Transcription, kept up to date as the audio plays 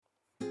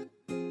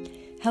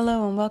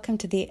Hello and welcome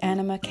to the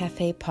Anima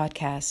Cafe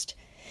podcast,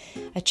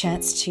 a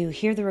chance to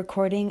hear the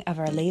recording of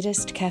our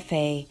latest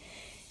cafe,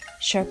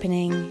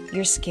 sharpening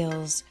your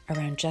skills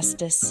around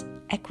justice,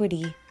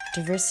 equity,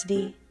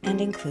 diversity,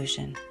 and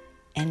inclusion.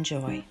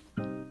 Enjoy.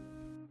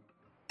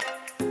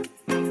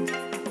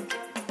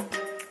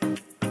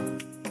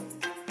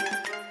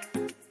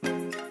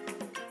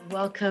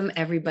 Welcome,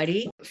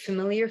 everybody.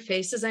 Familiar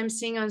faces I'm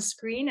seeing on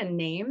screen and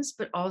names,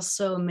 but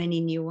also many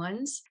new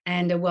ones.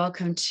 And a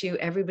welcome to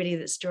everybody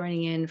that's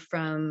joining in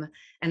from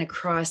and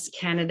across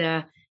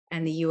Canada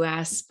and the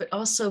US, but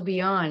also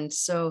beyond.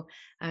 So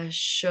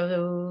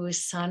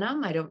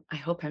Shosanam, I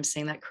hope I'm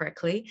saying that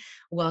correctly.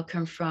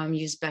 Welcome from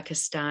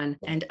Uzbekistan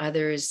and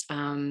others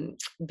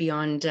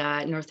beyond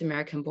North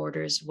American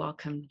borders.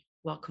 Welcome,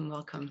 welcome,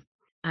 welcome.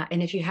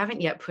 And if you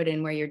haven't yet put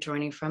in where you're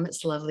joining from,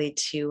 it's lovely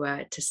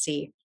to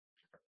see.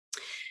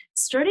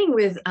 Starting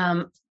with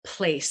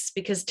place,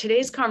 because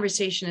today's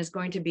conversation is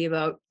going to be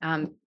about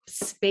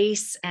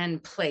space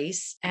and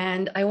place.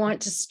 And I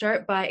want to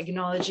start by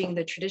acknowledging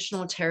the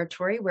traditional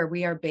territory where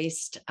we are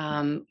based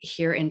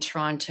here in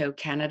Toronto,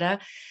 Canada,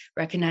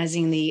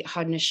 recognizing the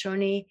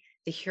Haudenosaunee,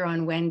 the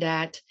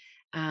Huron-Wendat,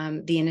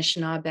 the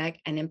Anishinaabeg,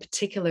 and in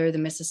particular, the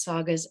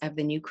Mississaugas of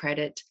the New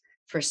Credit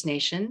First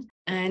Nation,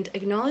 and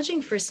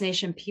acknowledging First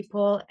Nation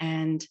people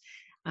and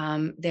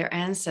their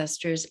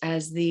ancestors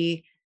as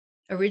the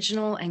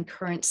original and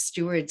current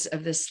stewards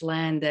of this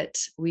land that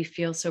we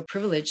feel so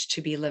privileged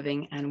to be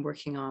living and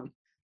working on.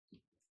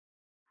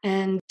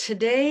 And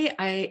today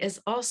is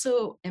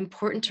also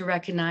important to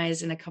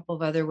recognize in a couple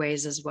of other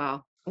ways as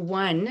well.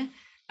 One,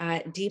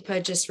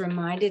 Deepa just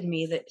reminded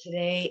me that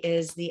today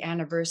is the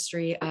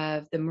anniversary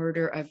of the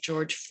murder of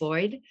George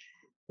Floyd,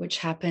 which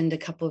happened a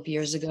couple of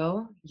years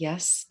ago.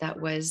 Yes, that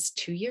was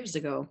 2 years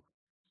ago.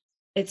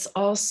 It's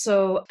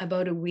also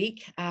about a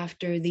week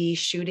after the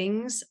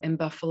shootings in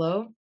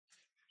Buffalo,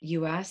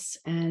 US,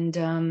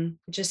 and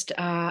just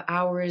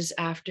hours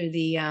after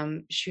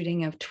the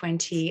shooting of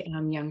 20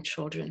 young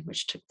children,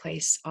 which took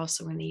place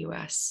also in the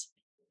US.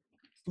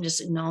 I'm just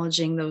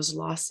acknowledging those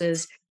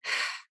losses.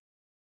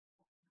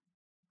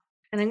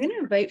 And I'm going to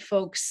invite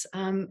folks,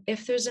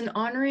 if there's an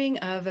honoring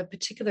of a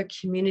particular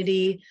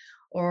community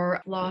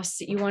or loss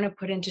that you want to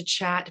put into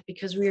chat,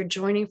 because we are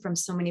joining from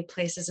so many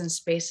places and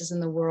spaces in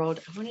the world,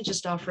 I want to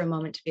just offer a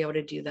moment to be able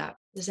to do that. If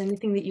there's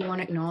anything that you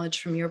want to acknowledge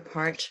from your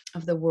part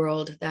of the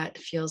world that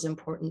feels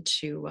important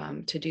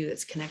to do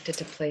that's connected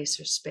to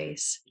place or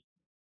space.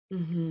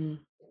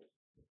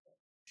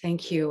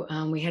 Thank you.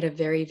 We had a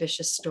very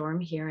vicious storm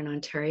here in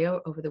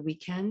Ontario over the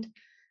weekend,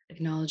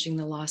 acknowledging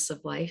the loss of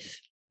life.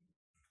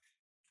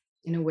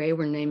 In a way,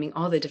 we're naming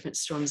all the different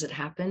storms that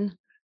happen,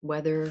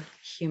 weather,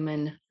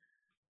 human,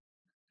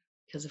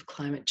 because of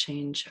climate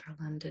change, or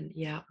London.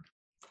 Yeah,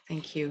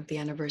 thank you. The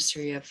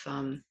anniversary of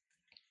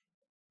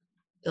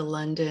the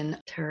London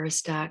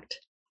Terrorist Act,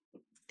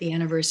 the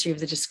anniversary of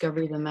the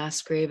discovery of the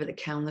mass grave at the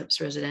Kamloops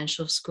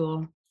Residential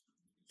School.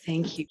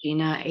 Thank you,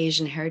 Gina.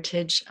 Asian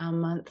Heritage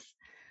Month.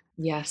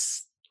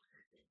 Yes,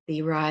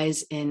 the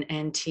rise in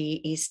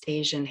anti-East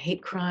Asian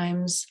hate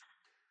crimes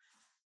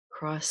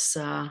across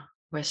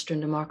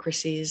Western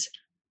democracies.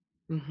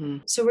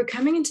 So we're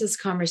coming into this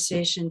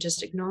conversation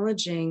just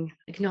acknowledging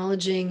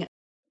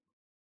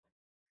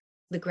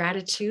the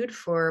gratitude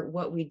for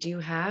what we do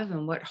have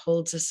and what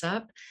holds us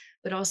up,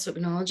 but also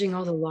acknowledging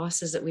all the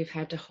losses that we've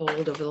had to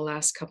hold over the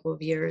last couple of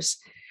years.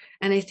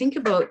 And I think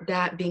about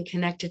that being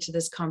connected to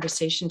this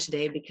conversation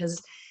today,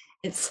 because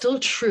it's still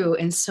true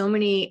in so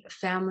many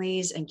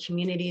families and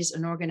communities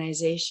and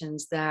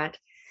organizations that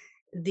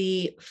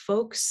the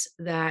folks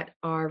that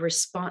are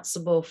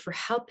responsible for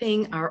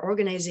helping our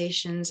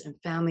organizations and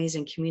families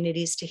and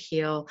communities to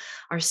heal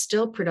are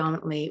still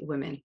predominantly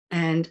women,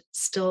 and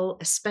still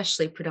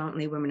especially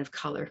predominantly women of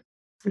color,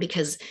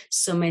 because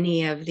so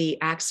many of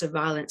the acts of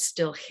violence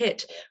still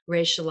hit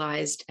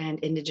racialized and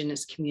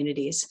Indigenous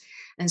communities.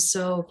 And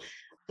so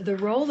the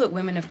role that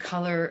women of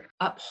color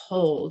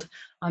uphold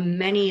on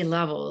many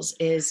levels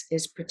is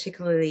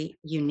particularly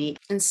unique.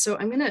 And so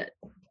I'm going to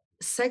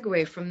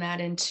segue from that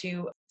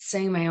into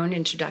saying my own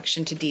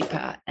introduction to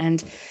Deepa.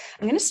 And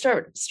I'm going to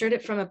start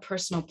it from a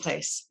personal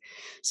place.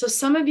 So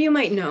some of you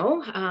might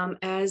know,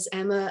 as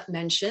Emma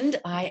mentioned,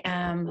 my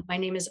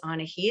name is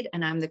Anahid,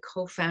 and I'm the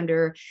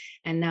co-founder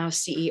and now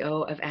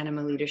CEO of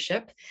Anima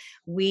Leadership.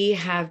 We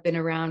have been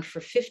around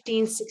for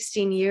 15,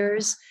 16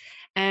 years,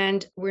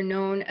 and we're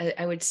known,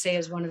 I would say,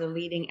 as one of the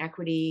leading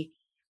equity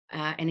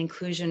and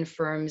inclusion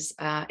firms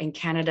in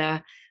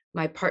Canada.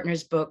 My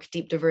partner's book,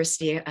 Deep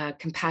Diversity, A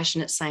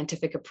Compassionate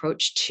Scientific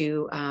Approach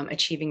to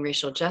Achieving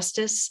Racial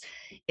Justice,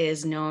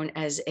 is known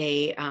as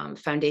a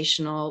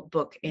foundational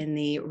book in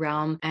the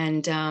realm.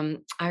 And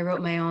I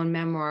wrote my own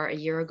memoir a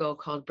year ago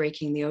called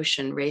Breaking the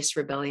Ocean, Race,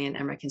 Rebellion,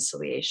 and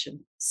Reconciliation.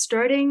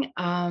 Starting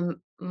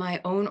my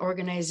own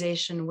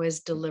organization was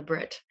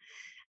deliberate.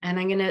 And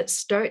I'm going to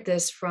start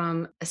this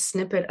from a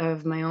snippet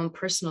of my own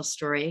personal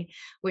story,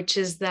 which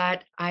is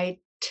that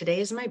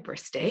today is my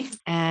birthday,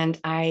 and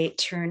I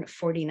turn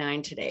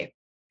 49 today.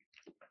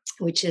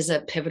 which is a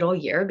pivotal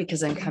year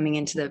because I'm coming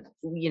into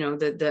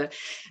the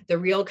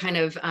real kind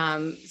of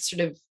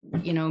sort of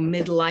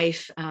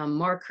midlife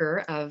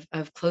marker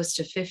of close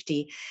to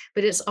 50.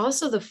 But it's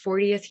also the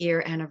 40th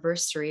year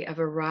anniversary of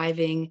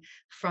arriving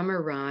from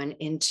Iran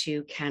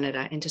into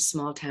Canada, into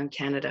small town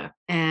Canada.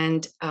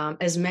 And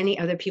as many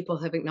other people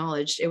have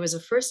acknowledged, it was the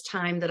first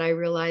time that I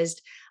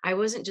realized I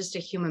wasn't just a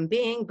human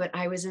being, but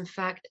I was in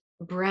fact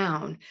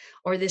brown,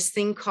 or this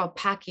thing called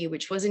Paki,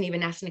 which wasn't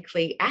even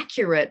ethnically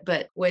accurate,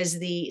 but was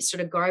the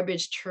sort of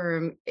garbage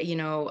term,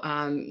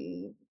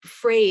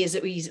 phrase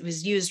that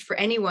was used for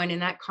anyone in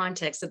that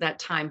context at that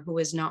time who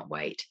was not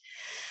white.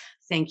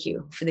 Thank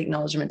you for the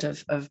acknowledgement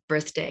of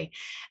birthday.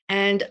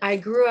 And I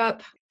grew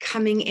up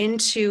coming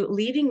into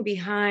leaving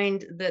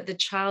behind the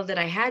child that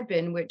I had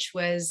been, which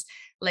was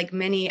like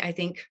many, I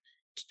think,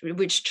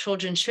 which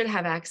children should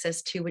have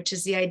access to, which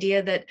is the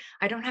idea that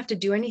I don't have to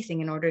do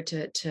anything in order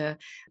to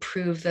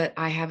prove that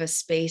I have a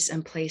space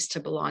and place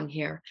to belong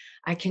here.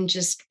 I can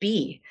just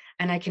be,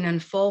 and I can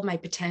unfold my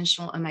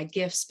potential and my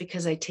gifts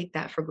because I take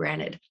that for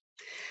granted.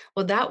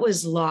 Well, that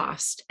was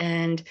lost.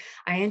 And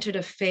I entered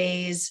a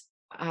phase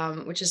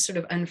which is sort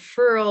of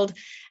unfurled.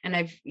 And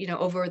I've,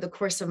 over the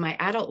course of my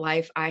adult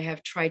life, I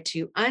have tried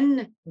to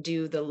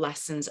undo the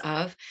lessons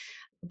of,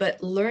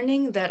 but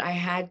learning that I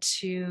had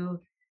to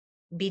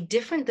be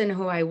different than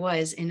who I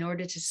was in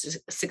order to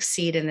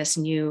succeed in this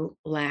new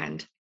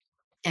land.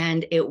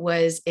 And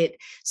it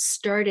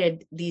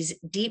started these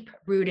deep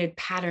rooted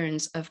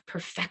patterns of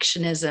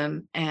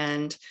perfectionism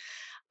and,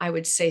 I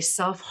would say,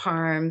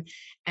 self-harm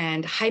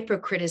and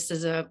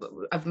hypercriticism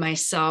of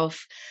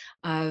myself,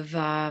 of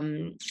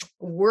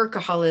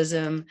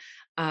workaholism,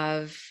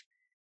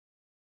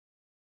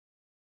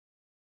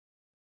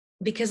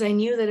 because I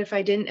knew that if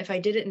I did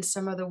it in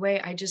some other way,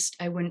 I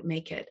wouldn't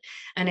make it.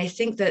 And I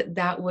think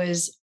that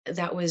was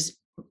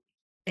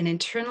an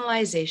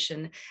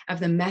internalization of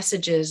the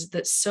messages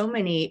that so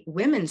many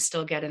women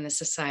still get in the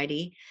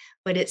society,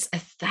 but it's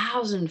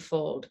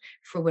 1,000-fold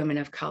for women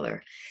of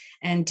color.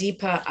 And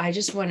Deepa, I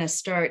just want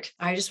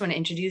to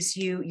introduce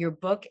you. Your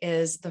book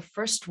is the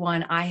first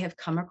one I have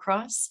come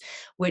across,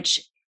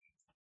 which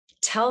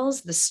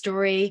tells the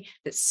story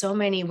that so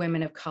many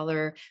women of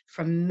color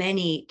from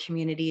many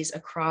communities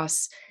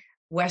across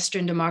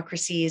Western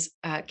democracies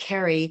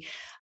carry.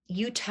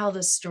 You tell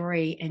the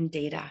story in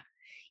data.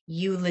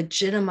 You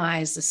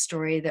legitimize the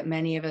story that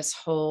many of us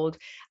hold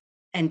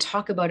and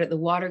talk about at the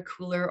water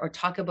cooler, or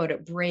talk about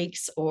at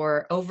breaks,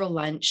 or over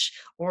lunch,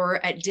 or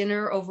at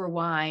dinner over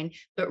wine,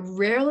 but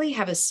rarely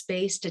have a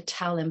space to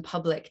tell in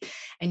public.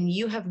 And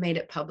you have made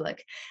it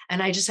public. And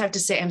I just have to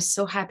say, I'm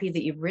so happy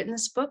that you've written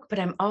this book, but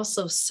I'm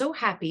also so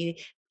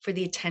happy for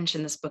the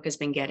attention this book has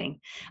been getting.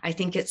 I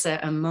think it's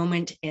a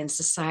moment in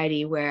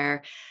society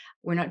where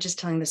we're not just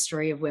telling the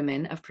story of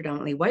women, of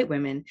predominantly white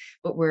women,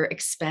 but we're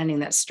expanding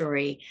that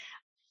story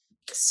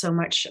so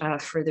much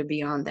further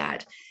beyond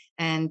that.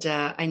 And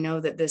I know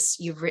that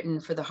you've written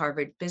for the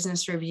Harvard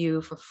Business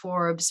Review, for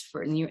Forbes,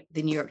 for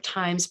the New York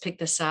Times picked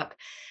this up.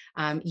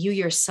 You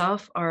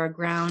yourself are a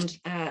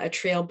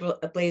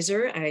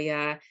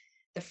trailblazer,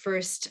 the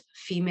first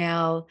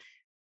female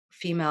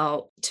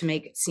to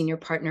make senior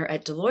partner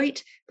at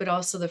Deloitte, but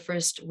also the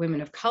first a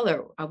woman of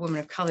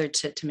color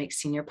to make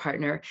senior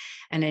partner.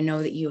 And I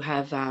know that you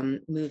have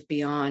moved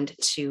beyond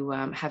to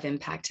have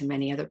impact in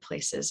many other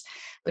places.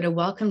 But a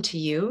welcome to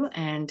you,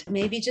 and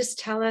maybe just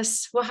tell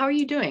us, well, how are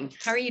you doing?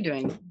 How are you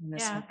doing?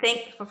 Yeah,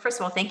 well, first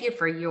of all, thank you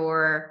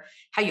for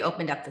how you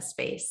opened up the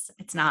space.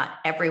 It's not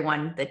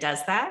everyone that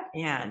does that,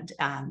 and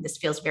this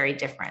feels very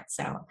different.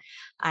 So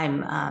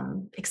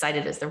I'm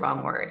excited is the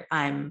wrong word.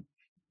 I'm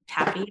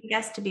happy, I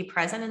guess, to be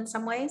present in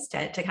some ways,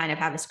 to kind of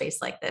have a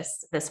space like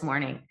this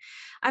morning.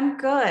 I'm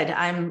good.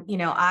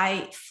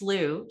 I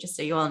flew, just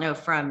so you all know,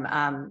 from,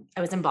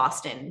 I was in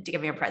Boston to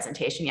give you a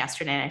presentation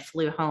yesterday, and I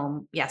flew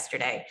home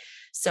yesterday.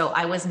 So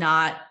I was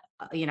not,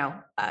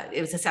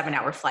 it was a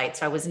 7-hour flight.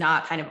 So I was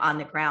not kind of on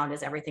the ground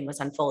as everything was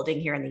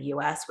unfolding here in the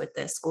US with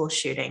the school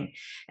shooting.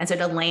 And so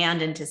to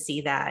land and to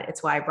see that,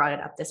 it's why I brought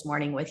it up this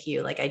morning with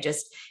you. Like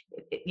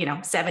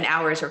 7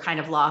 hours were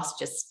kind of lost,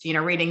 just,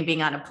 reading,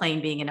 being on a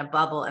plane, being in a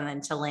bubble, and then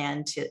to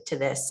land to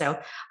this. So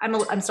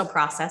I'm still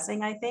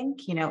processing, I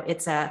think.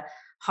 It's a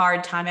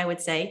hard time, I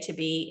would say, to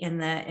be in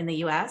the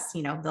US.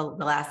 The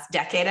last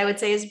decade, I would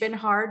say, has been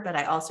hard, but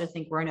I also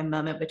think we're in a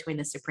moment between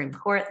the Supreme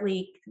Court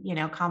leak,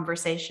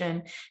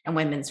 conversation, and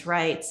women's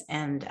rights,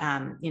 and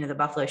the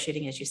Buffalo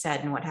shooting, as you said,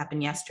 and what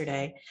happened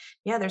yesterday.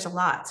 Yeah, there's a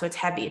lot. So it's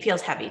heavy. It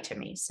feels heavy to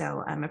me.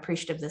 So I'm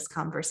appreciative of this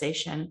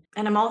conversation.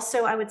 And I'm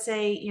also, I would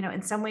say,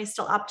 in some ways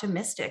still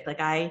optimistic. Like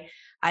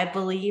I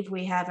believe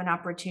we have an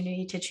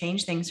opportunity to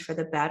change things for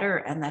the better,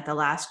 and that the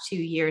last 2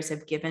 years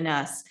have given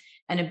us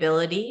an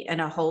ability and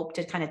a hope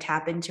to kind of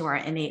tap into our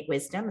innate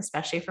wisdom,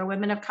 especially for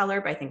women of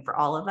color, but I think for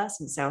all of us.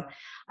 And so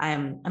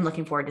I'm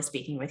looking forward to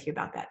speaking with you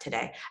about that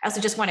today. I also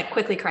just want to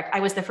quickly correct,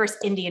 I was the first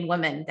Indian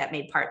woman that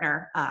made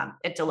partner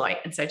at Deloitte.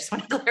 And so I just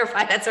want to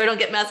clarify that so I don't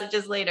get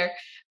messages later,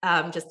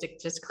 just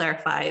to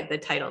clarify the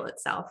title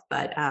itself.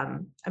 But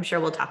I'm sure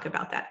we'll talk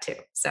about that too.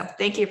 So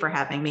thank you for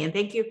having me, and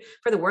thank you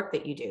for the work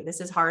that you do. This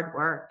is hard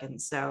work.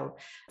 And so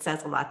it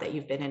says a lot that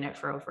you've been in it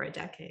for over a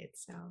decade.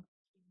 So,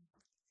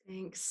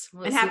 Thanks.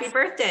 Well, and happy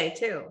birthday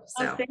too. Oh,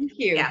 So thank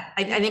you. yeah,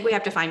 I think we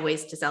have to find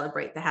ways to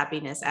celebrate the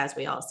happiness as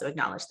we also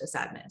acknowledge the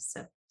sadness.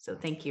 So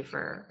thank you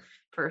for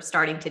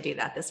starting to do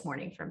that this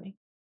morning for me.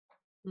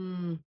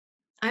 Mm.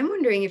 I'm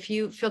wondering if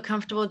you feel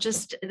comfortable,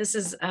 just this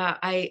is,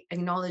 I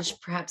acknowledge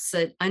perhaps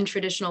an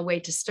untraditional way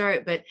to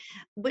start, but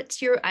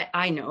what's your,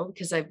 I know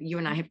because you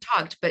and I have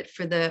talked, but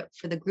for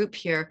the group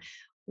here,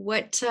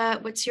 what's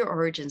your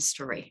origin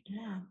story?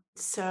 Yeah.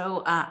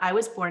 So I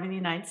was born in the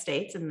United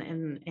States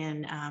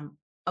in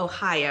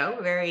Ohio,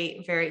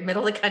 very, very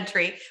middle of the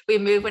country. We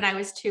moved when I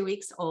was 2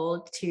 weeks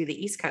old to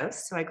the East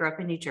Coast. So I grew up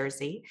in New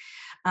Jersey.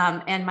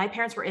 And my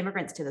parents were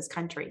immigrants to this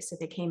country. So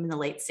they came in the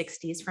late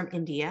 60s from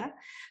India,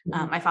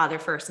 my father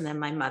first and then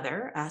my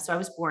mother. So I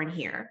was born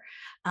here.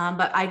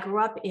 But I grew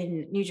up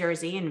in New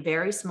Jersey in a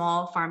very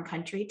small farm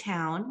country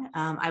town.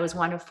 I was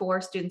one of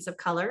 4 students of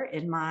color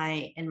in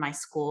my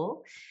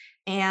school.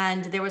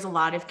 And there was a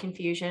lot of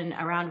confusion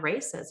around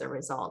race as a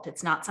result.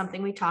 It's not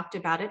something we talked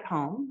about at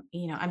home.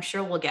 I'm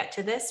sure we'll get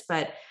to this,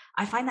 but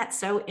I find that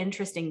so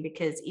interesting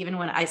because even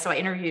when I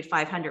interviewed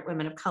 500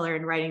 women of color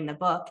in writing the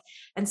book,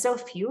 and so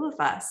few of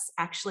us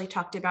actually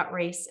talked about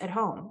race at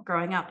home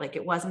growing up. Like,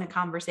 it wasn't a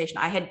conversation.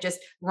 I had just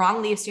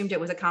wrongly assumed it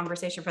was a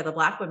conversation for the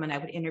Black women I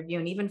would interview.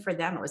 And even for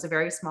them, it was a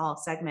very small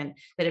segment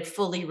that had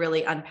fully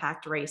really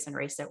unpacked race and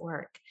race at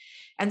work.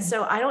 And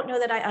so I don't know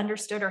that I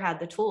understood or had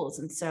the tools.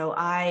 And so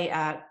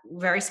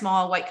very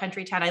small white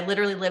country town. I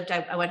literally lived,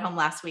 I went home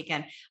last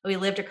weekend. We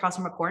lived across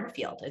from a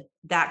cornfield,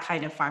 that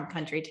kind of farm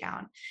country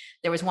town.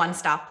 There was one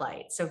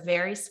stoplight, so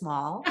very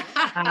small.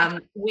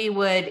 We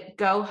would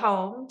go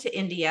home to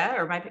India,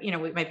 or my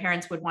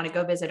parents would want to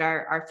go visit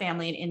our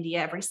family in India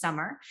every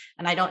summer.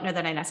 And I don't know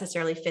that I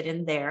necessarily fit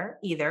in there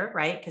either,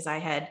 right? Because I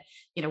had,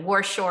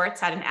 wore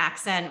shorts, had an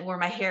accent, wore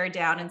my hair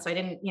down. And so I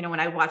didn't, when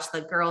I watched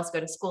the girls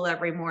go to school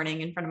every morning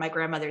in front of my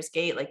grandmother's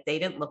gate, like, they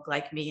didn't look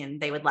like me, and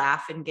they would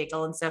laugh and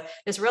giggle. And so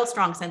this real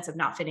strong sense of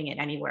not fitting in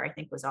anywhere, I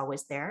think, was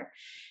always there.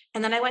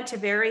 And then I went to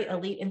very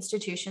elite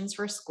institutions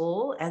for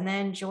school, and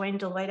then joined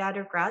Deloitte out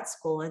of grad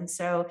school. And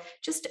so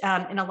just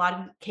in a lot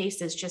of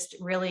cases, just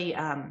really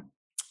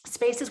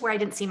spaces where I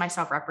didn't see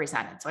myself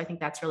represented. So I think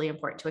that's really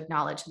important to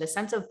acknowledge. The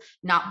sense of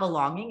not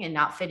belonging and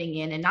not fitting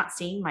in and not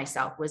seeing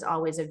myself was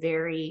always a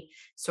very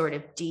sort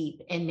of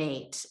deep,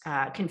 innate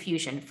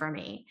confusion for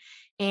me.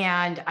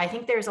 And I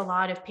think there's a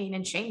lot of pain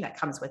and shame that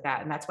comes with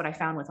that. And that's what I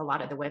found with a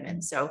lot of the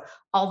women. So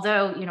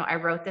although, I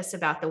wrote this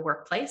about the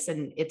workplace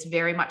and it's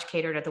very much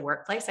catered at the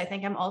workplace, I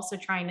think I'm also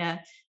trying to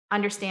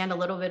understand a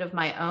little bit of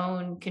my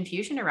own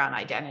confusion around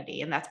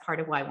identity. And that's part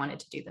of why I wanted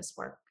to do this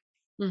work.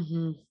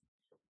 Hmm.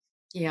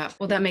 Yeah,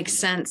 well, that makes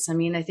sense. I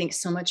mean, I think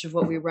so much of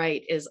what we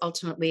write is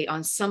ultimately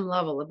on some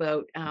level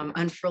about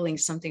unfurling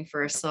something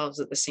for ourselves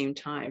at the same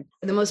time.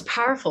 The most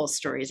powerful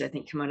stories, I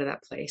think, come out of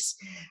that place.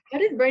 How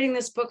did writing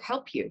this book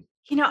help you?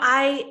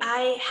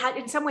 I had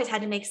in some ways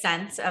had to make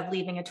sense of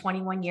leaving a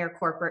 21-year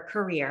corporate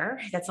career.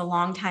 That's a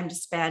long time to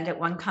spend at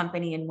one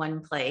company in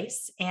one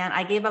place. And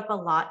I gave up a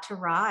lot to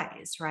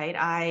rise, right?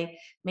 I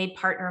made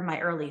partner in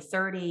my early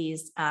 30s.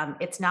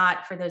 It's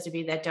not, for those of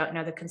you that don't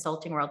know the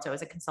consulting world, so I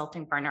was a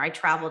consulting partner. I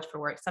traveled for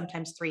work,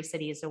 sometimes 3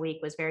 cities a week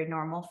was very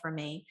normal for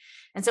me.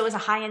 And so it was a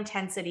high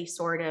intensity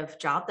sort of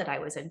job that I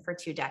was in for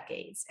 2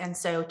 decades. And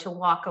so to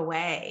walk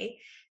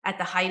away at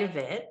the height of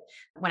it,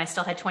 when I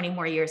still had 20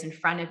 more years in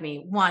front of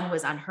me, one,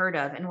 was unheard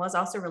of, and was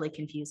also really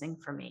confusing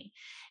for me.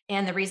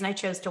 And the reason I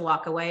chose to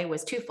walk away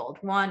was twofold.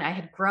 One, I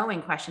had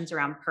growing questions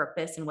around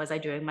purpose and was I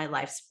doing my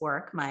life's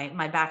work?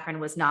 My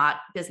background was not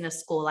business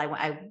school.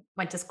 I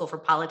went to school for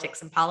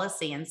politics and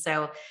policy. And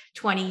so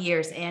 20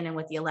 years in, and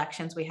with the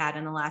elections we had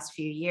in the last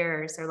few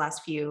years or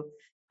last few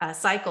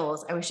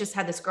cycles, I was just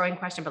had this growing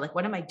question, but like,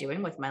 what am I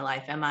doing with my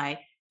life? Am I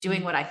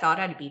doing what I thought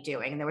I'd be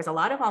doing? And there was a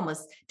lot of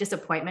almost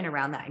disappointment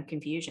around that and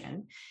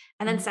confusion.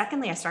 And then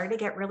secondly, I started to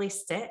get really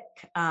sick.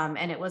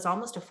 And it was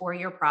almost a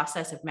 4-year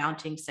process of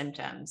mounting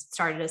symptoms. It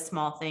started as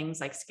small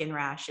things like skin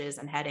rashes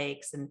and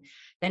headaches, and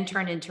then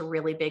turned into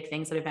really big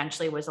things that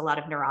eventually was a lot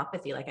of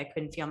neuropathy. Like, I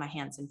couldn't feel my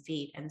hands and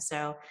feet. And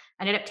so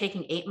I ended up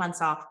taking 8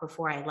 months off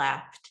before I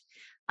left.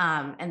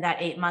 And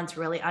that 8 months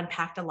really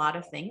unpacked a lot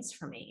of things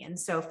for me. And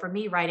so for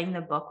me, writing the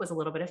book was a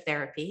little bit of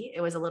therapy.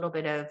 It was a little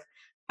bit of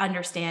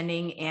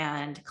understanding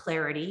and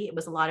clarity. It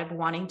was a lot of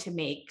wanting to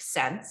make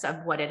sense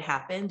of what had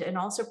happened and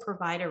also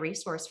provide a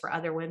resource for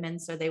other women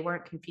so they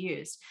weren't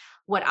confused.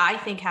 What I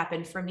think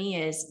happened for me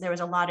is there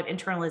was a lot of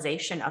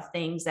internalization of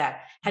things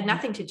that had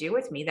nothing to do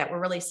with me, that were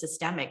really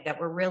systemic, that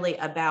were really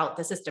about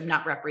the system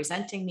not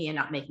representing me and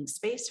not making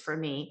space for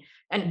me.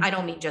 And I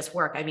don't mean just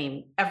work, I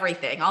mean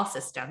everything, all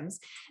systems,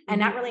 and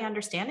Mhm. not really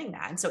understanding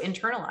that. And so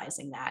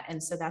internalizing that.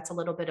 And so that's a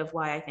little bit of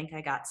why I think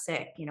I got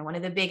sick. One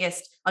of the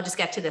biggest, I'll just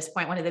get to this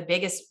point, one of the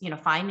biggest,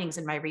 findings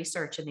in my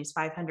research in these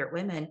 500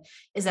 women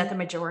is that the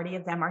majority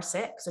of them are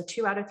sick. So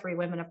 2 out of 3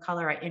 women of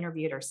color I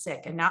interviewed are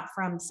sick, and not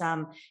from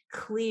some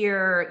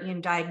clear,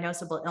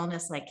 diagnosable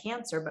illness like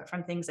cancer, but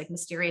from things like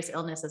mysterious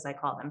illness, as I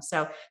call them.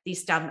 So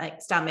these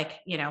stomach,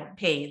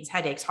 pains,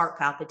 headaches, heart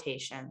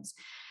palpitations.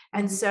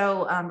 And Mhm.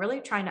 so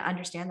really trying to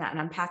understand that and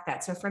unpack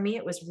that. So for me,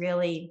 it was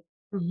really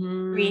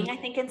Mhm. freeing, I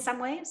think, in some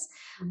ways.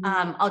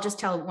 Mhm. I'll just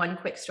tell one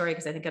quick story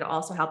because I think it'll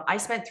also help. I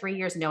spent 3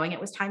 years knowing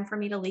it was time for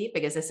me to leave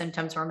because the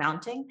symptoms were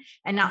mounting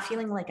and not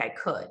feeling like I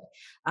could,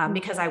 Mhm.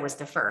 because I was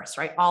the first,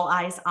 right? All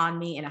eyes on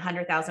me in a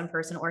 100,000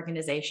 person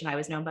organization. I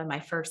was known by my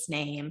first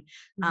name.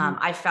 Mhm.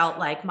 I felt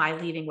like my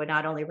leaving would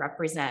not only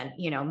represent,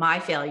 my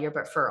failure,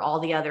 but for all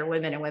the other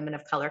women and women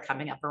of color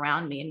coming up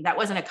around me. And that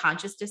wasn't a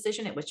conscious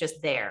decision. It was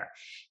just there.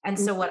 And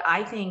Mhm. so what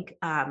I think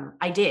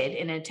I did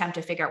in an attempt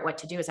to figure out what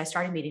to do is I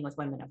started meeting with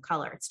women of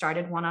color. It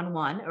started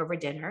one-on-one over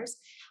dinners,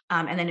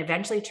 and then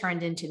eventually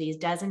turned into these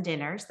dozen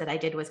dinners that I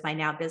did with my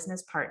now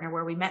business partner,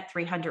 where we met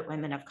 300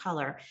 women of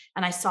color.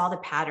 And I saw the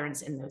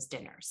patterns in those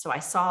dinners. So I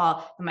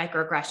saw the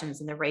microaggressions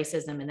and the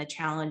racism and the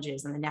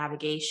challenges and the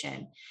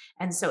navigation.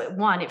 And so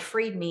it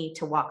freed me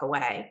to walk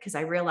away because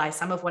I realized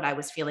some of what I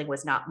was feeling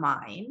was not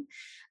mine.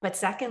 But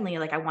secondly,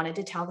 like I wanted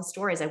to tell the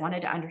stories. I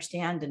wanted to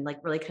understand and like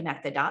really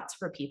connect the dots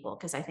for people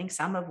because I think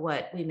some of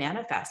what we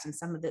manifest and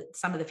some of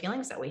the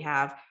feelings that we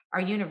have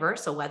are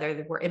universal,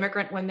 whether we're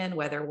immigrant women,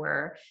 whether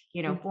we're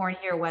born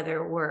here,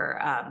 whether we're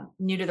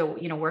new to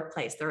the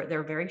workplace.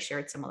 They're very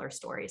shared similar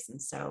stories,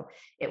 and so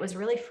it was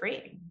really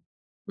freeing.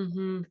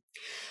 Mhm.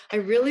 I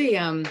really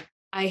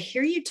I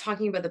hear you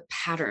talking about the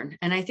pattern,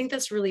 and I think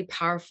that's really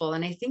powerful,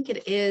 and I think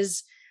it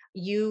is.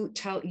 You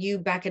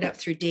back it up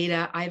through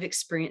data. I've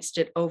experienced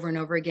it over and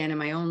over again in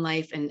my own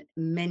life and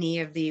many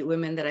of the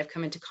women that I've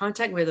come into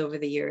contact with over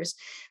the years.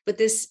 But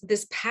this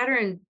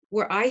pattern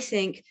where I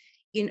think,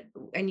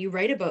 and you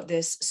write about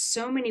this,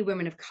 so many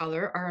women of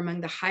color are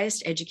among the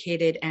highest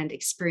educated and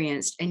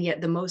experienced, and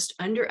yet the most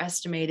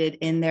underestimated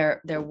in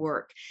their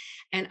work.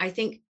 And I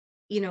think,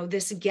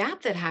 this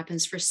gap that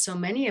happens for so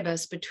many of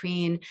us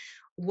between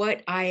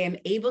what I am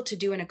able to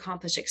do and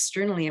accomplish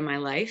externally in my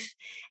life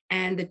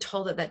and the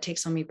toll that that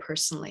takes on me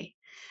personally.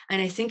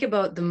 And I think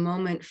about the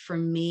moment for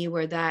me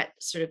where that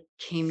sort of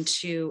came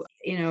to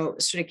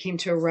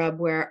a rub,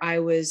 where I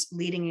was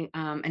leading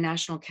a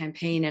national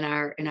campaign in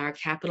our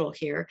capital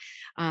here,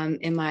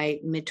 in my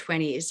mid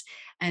 20s,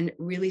 and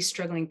really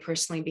struggling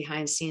personally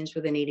behind scenes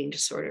with an eating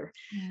disorder.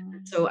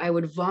 So Mm. I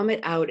would vomit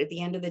out at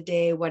the end of the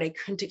day what I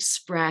couldn't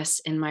express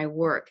in my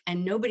work.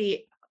 And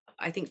nobody,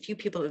 I think few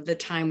people at the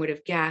time would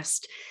have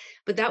guessed,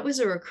 but that was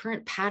a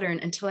recurrent pattern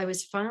until I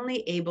was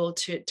finally able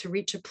to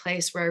reach a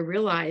place where I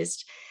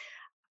realized,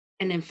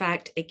 and in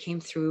fact, it came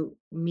through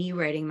me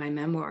writing my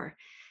memoir,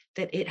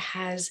 that it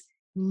has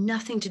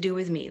nothing to do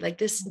with me. Like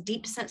this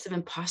deep Mhm. sense of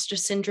imposter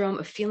syndrome,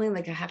 of feeling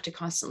like I have to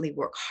constantly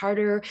work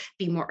harder,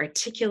 be more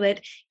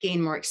articulate,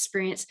 gain more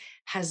experience,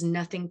 has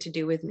nothing to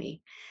do with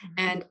me. Mhm.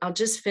 And I'll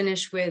just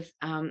finish with,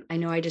 I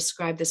know I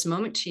described this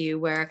moment to you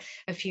where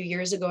a few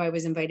years ago I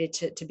was invited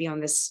to be on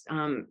this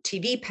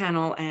TV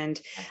panel,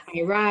 and Yes. I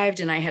arrived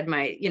and I had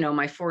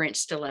my 4-inch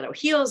stiletto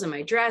heels and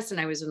my dress,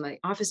 and I was with my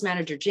office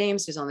manager,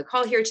 James, who's on the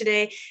call here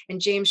today. And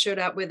James showed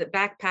up with a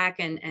backpack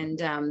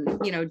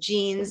and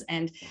jeans,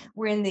 and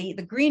we're in the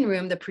green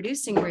room, the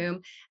producing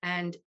room,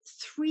 and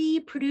 3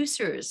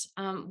 producers,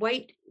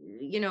 white,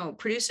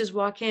 producers,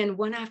 walk in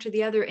one after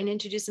the other and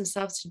introduce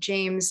themselves to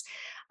James,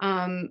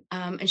 and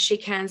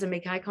shake hands and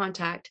make eye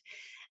contact.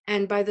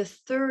 And by the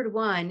third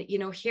one,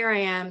 here I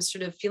am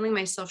sort of feeling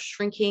myself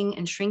shrinking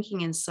and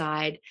shrinking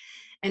inside.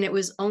 And it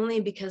was only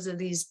because of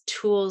these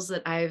tools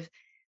that I've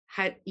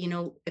had,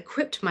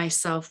 equipped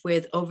myself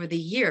with over the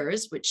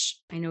years, which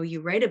I know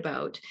you write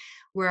about,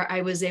 where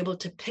I was able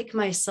to pick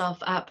myself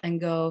up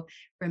and go,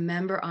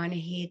 remember,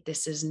 Anahit,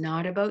 this is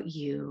not about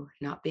you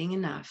not being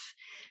enough.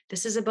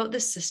 This is about the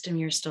system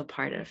you're still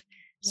part of.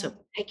 Yeah.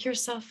 So pick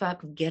yourself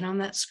up, get on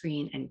that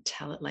screen and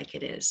tell it like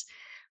it is.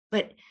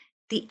 But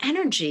the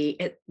energy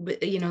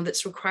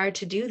that's required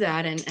to do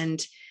that,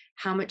 and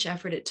how much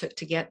effort it took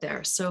to get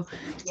there. So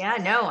Yeah,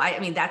 no, I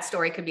mean, that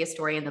story could be a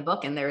story in the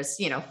book, and there's,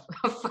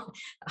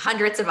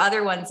 hundreds of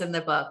other ones in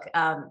the book,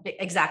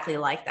 exactly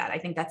like that. I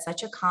think that's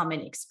such a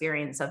common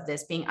experience of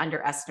this being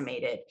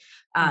underestimated.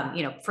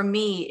 For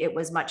me, it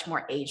was much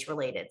more age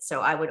related.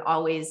 So I would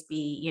always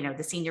be,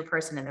 the senior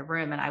person in the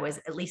room, and I was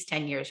at least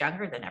 10 years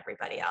younger than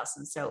everybody else.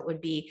 And so it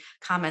would be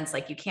comments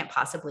like, you can't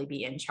possibly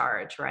be in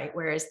charge, right?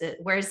 Where's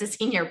the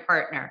senior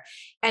partner?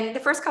 And the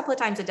first couple of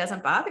times it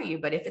doesn't bother you,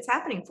 but if it's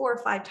happening 4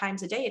 or 5 times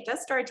a day, it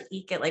does start to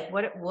eke at like,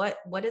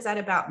 what is that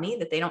about me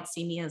that they don't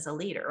see me as a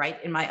leader, right?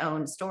 In my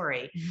own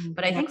story. Mhm.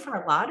 But I think for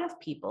a lot of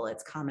people,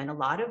 it's common. A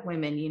lot of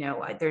women,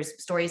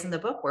 there's stories in the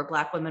book where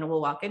Black women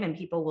will walk in and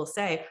people will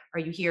say, "Are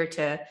you here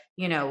to,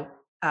 you know,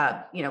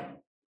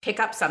 pick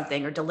up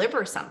something or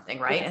deliver something,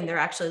 right? Yeah. And they're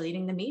actually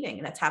leading the meeting.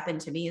 And that's happened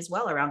to me as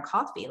well around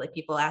coffee. Like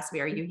people ask me,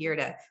 are you here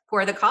to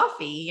pour the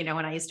coffee?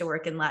 When I used to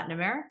work in Latin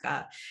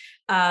America.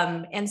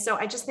 And so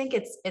I just think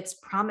it's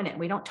prominent.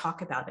 We don't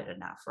talk about it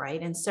enough,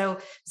 right? And so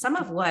some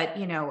of what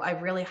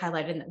I've really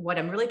highlighted, and what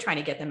I'm really trying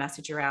to get the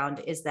message around,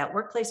 is that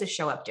workplaces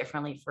show up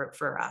differently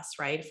for us,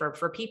 right?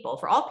 For people,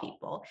 for all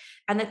people,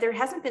 and that there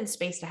hasn't been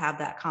space to have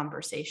that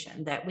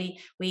conversation. That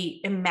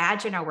we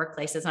imagine our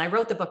workplaces. And I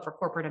wrote the book for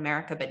corporate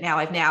America, but now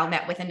I've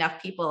met with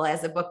enough people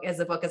as the book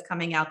is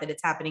coming out, that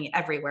it's happening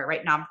everywhere,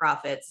 right?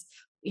 Nonprofits,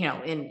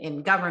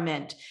 in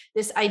government,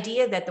 this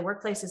idea that the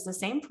workplace is the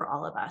same for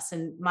all of us.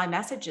 And my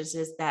message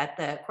is that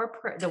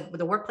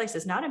the workplace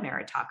is not a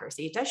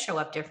meritocracy. It does show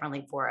up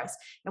differently for us.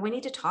 And we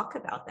need to talk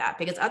about that,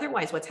 because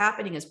otherwise what's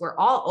happening is we're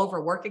all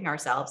overworking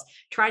ourselves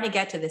trying to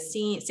get to the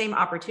same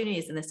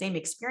opportunities and the same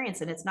experience.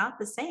 And it's not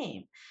the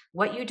same.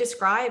 What you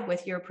describe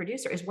with your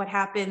producer is what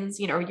happens,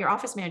 or your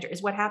office manager,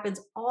 is what happens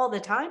all the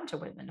time to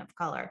women of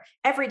color.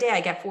 Every day I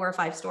get 4 or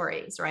 5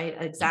 stories, right?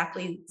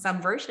 Exactly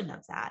some version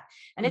of that.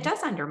 And it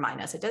does undermine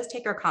us. It does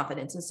take our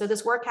confidence. And so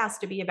this work has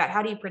to be about,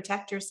 how do you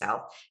protect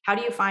yourself? How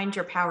do you find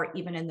your power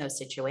even in those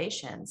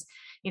situations?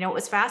 What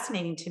was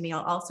fascinating to me,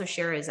 I'll also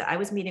share, is that I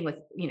was meeting with,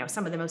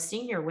 some of the most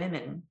senior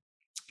women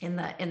in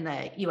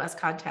the US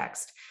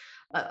context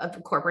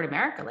of corporate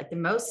America, like the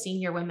most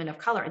senior women of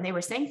color. And they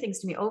were saying things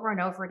to me over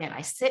and over again.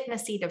 I sit in a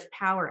seat of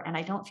power and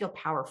I don't feel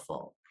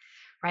powerful.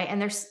 Right.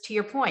 And there's, to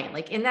your point,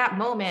 like in that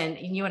moment,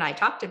 and you and I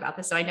talked about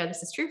this, so I know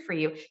this is true for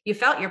you, you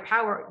felt your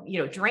power,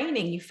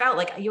 draining. You felt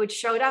like you had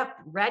showed up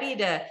ready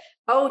to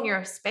own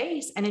your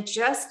space. And it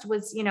just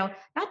was,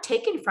 not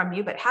taken from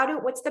you, but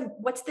what's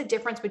the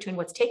difference between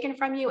what's taken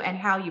from you and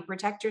how you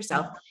protect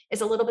yourself,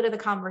 is a little bit of the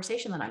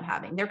conversation that I'm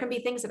having. There can be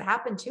things that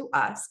happen to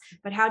us,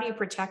 but how do you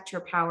protect your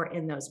power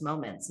in those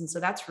moments? And so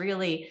that's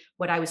really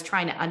what I was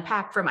trying to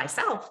unpack for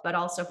myself, but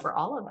also for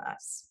all of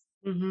us.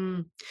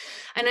 Mhm.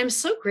 And I'm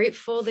so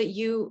grateful that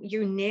you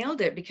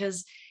nailed it,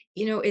 because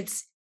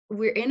it's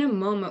we're in a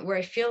moment where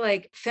I feel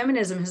like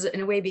feminism has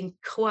in a way been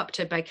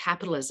co-opted by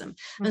capitalism.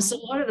 And so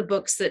Mhm. a lot of the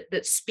books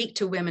that speak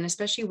to women,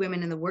 especially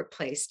women in the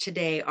workplace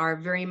today, are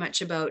very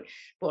much about,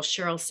 well,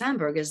 Sheryl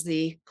Sandberg is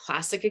the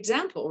classic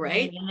example, Lean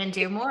right? in and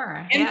do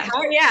more. Yeah.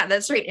 Empower, yeah,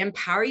 that's right.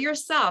 Empower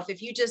yourself.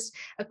 If you just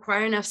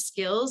acquire enough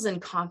skills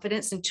and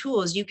confidence and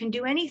tools, you can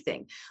do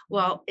anything.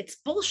 Well, it's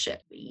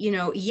bullshit.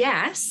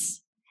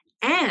 Yes,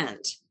 and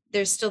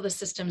there's still the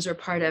systems we're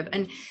part of.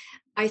 And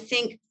I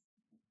think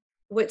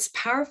what's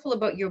powerful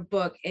about your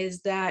book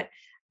is that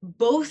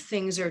both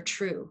things are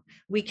true.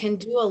 We can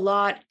do a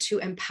lot to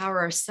empower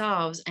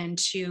ourselves and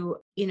to,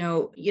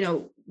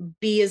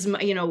 be as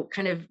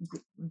kind of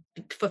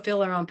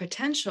fulfill our own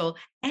potential.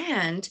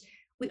 And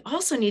we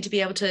also need to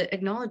be able to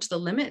acknowledge the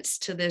limits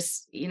to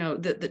this, to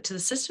the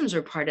systems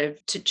we're part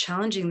of, to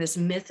challenging this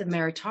myth of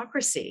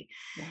meritocracy.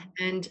 Yeah.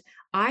 And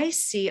I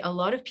see a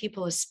lot of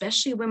people,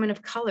 especially women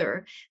of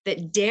color,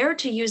 that dare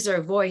to use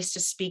their voice to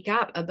speak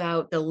up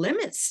about the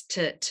limits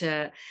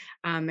to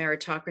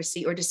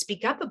meritocracy, or to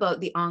speak up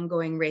about the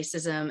ongoing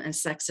racism and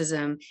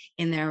sexism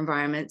in their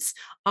environments,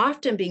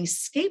 often being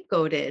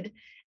scapegoated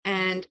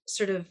and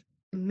sort of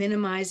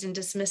minimized and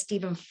dismissed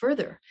even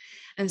further.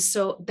 And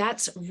so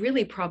that's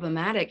really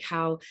problematic,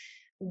 how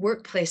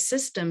workplace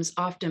systems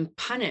often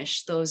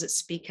punish those that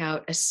speak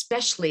out,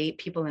 especially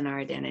people in our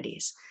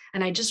identities.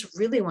 And I just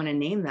really want to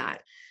name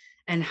that,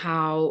 and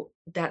how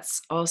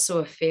that's also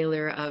a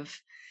failure of,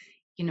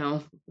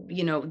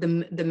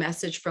 the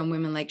message from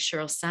women like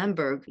Sheryl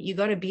Sandberg. You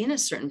got to be in a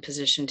certain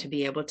position to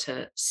be able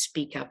to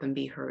speak up and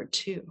be heard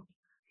too,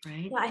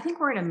 right? Yeah, I think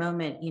we're in a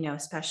moment,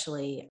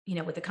 especially,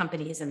 with the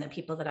companies and the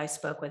people that I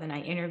spoke with and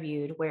I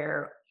interviewed,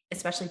 where,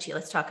 especially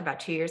let's talk about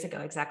 2 years ago,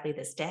 exactly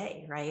this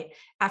day, right?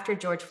 After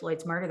George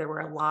Floyd's murder, there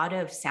were a lot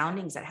of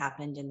soundings that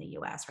happened in the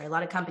US, right? A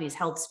lot of companies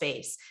held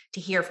space to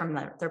hear from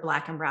their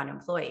Black and Brown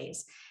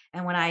employees.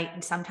 And when I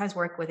sometimes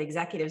work with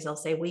executives, they'll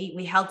say,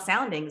 we held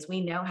soundings.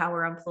 We know how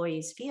our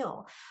employees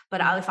feel.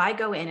 But if I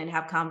go in and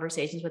have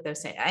conversations with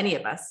any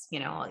of us,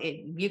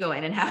 you go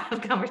in and have a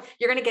conversation,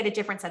 you're going to get a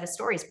different set of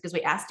stories, because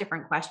we ask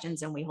different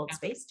questions and we hold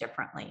space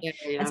differently. Yeah,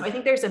 And yeah. so I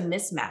think there's a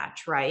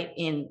mismatch, right?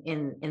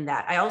 In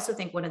that. I also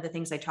think one of the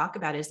things I talk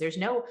about is there's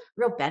no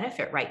real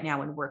benefit right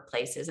now in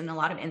workplaces and a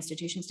lot of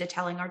institutions to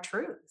telling our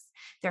truth.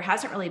 There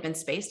hasn't really been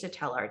space to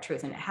tell our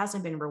truth, and it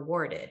hasn't been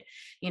rewarded.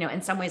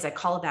 In some ways I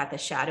call that the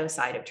shadow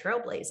side of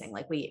trailblazing.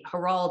 Like, we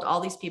herald all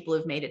these people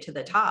who've made it to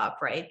the top,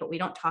 right? But we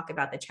don't talk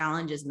about the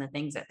challenges and the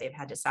things that they've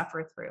had to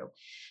suffer through.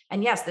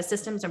 And yes, the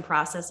systems and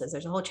processes,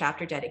 there's a whole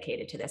chapter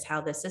dedicated to this, how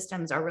the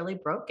systems are really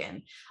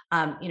broken.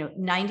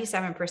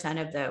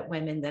 97% of the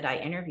women that I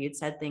interviewed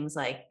said things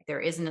like, there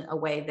isn't a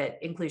way that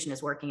inclusion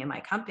is working in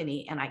my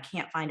company, and I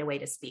can't find a way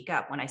to speak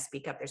up. When I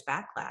speak up, there's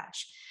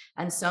backlash.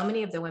 And so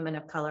many of the women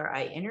of color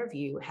I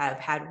interview have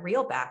had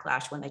real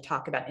backlash when they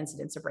talk about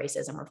incidents of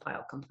racism or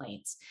file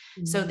complaints.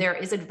 So Mhm. there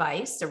is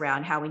advice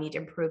around how we need to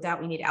improve that.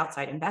 We need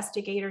outside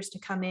investigators to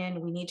come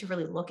in. We need to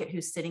really look at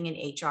who's sitting in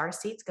HR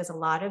seats, because a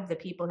lot of the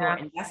people who Yeah, are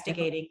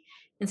investigating,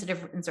 Yep.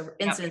 incidents of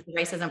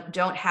racism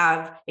don't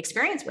have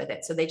experience with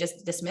it. So they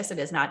just dismiss it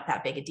as not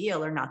that big a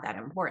deal or not that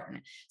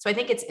important. So I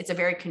think it's a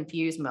very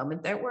confused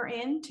moment that we're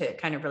in to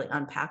kind of really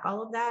unpack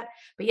all of that.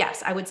 But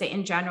yes, I would say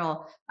in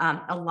general,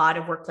 a lot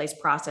of workplace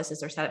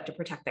processes are set up to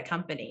protect the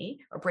company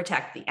or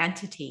protect the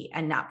entity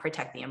and not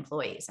protect the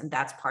employees. And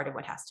that's part of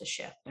what has to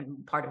shift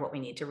and part of what we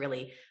need to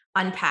really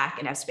unpack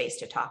and have space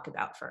to talk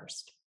about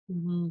first.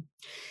 Mhm.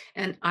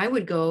 And I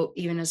would go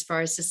even as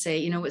far as to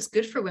say, what's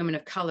good for women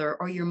of color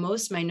or your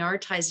most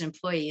minoritized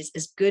employees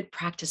is good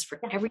practice for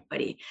Yeah.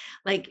 everybody.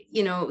 Like,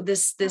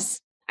 this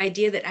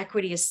idea that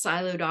equity is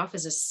siloed off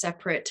as a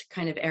separate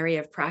kind of area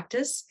of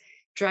practice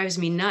drives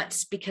me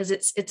nuts because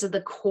it's at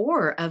the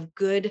core of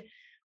good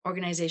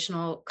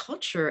organizational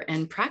culture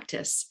and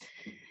practice.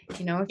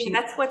 If Yeah, you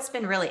that's what's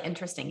been really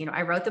interesting.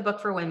 I wrote the book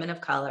for women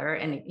of color,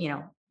 and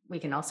we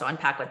can also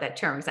unpack what that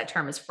term is. That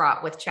term is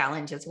fraught with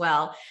challenge as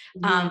well.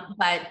 Mhm.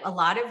 But a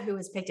lot of who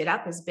has picked it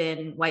up has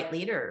been white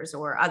leaders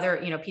or other,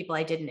 people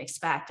I didn't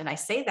expect. And I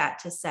say that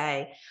to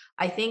say,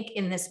 I think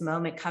in this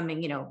moment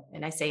coming,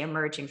 and I say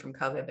emerging from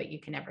COVID, but you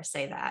can never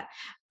say that.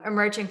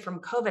 Emerging from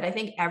COVID, I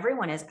think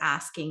everyone is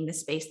asking the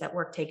space that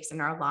work takes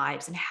in our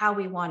lives and how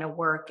we want to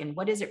work and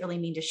what does it really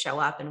mean to show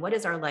up and what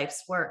is our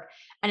life's work.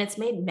 And it's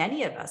made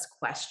many of us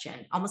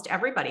question, almost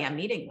everybody I'm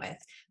meeting with,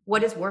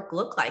 what does work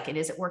look like? And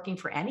is it working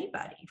for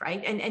anybody?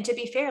 Right. And to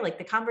be fair, like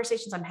the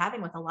conversations I'm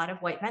having with a lot of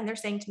white men, they're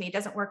saying to me, it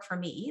doesn't work for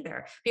me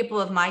either. People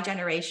of my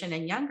generation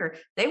and younger,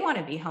 they want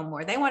to be home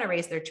more. They want to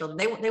raise their children.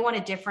 They want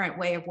a different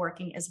way of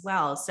working as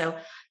well. So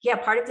yeah,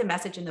 part of the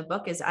message in the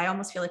book is I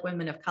almost feel like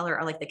women of color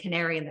are like the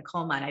canary in the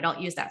coal mine. I don't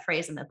use that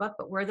phrase in the book,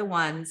 but we're the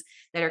ones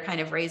that are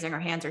kind of raising our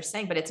hands or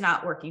saying, but it's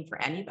not working for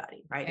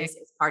anybody, right? Right.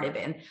 Is part of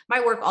it. And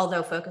my work,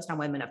 although focused on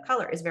women of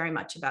color, is very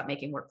much about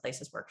making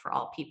workplaces work for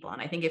all people.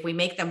 And I think if we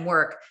make them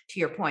work,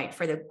 to your point,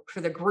 for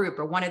the group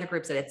or one of the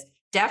groups that it's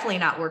definitely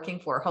not working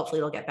for, hopefully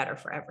it'll get better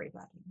for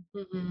everybody.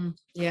 Mhm.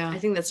 Yeah, I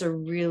think that's a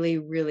really,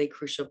 really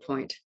crucial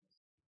point.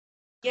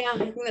 Yeah, I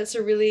think that's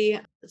a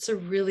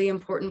really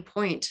important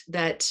point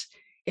that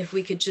if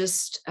we could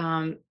just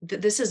that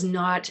this is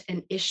not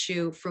an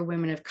issue for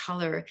women of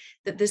color,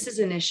 that this is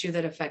an issue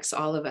that affects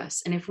all of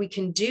us. And if we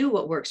can do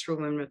what works for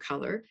women of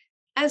color,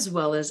 as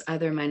well as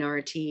other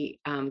minority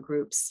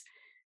groups,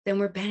 then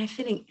we're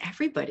benefiting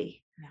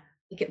everybody. Yeah.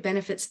 Like it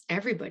benefits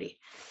everybody.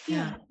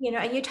 Yeah.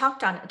 Yeah, and you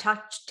touch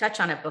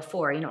on it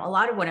before. A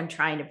lot of what I'm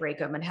trying to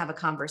break up and have a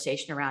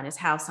conversation around is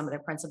how some of the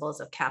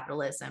principles of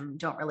capitalism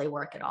don't really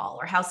work at all,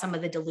 or how some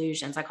of the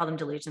delusions, I call them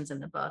delusions in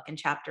the book in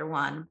chapter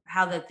one,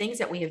 how the things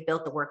that we have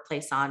built the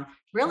workplace on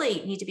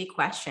really need to be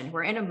questioned.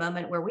 We're in a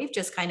moment where we've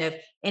just kind of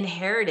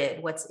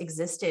inherited what's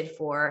existed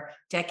for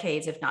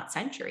decades, if not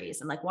centuries.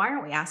 And like, why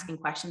aren't we asking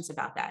questions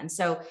about that? And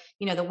so,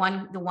 the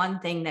one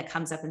thing that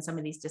comes up in some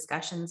of these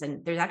discussions,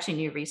 and there's actually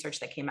new research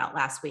that came out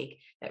last week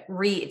that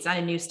it's not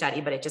a new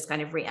study, but it just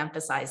kind of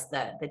re-emphasized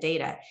the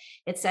data.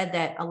 It said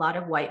that a lot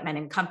of white men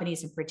and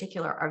companies in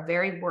particular are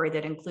very worried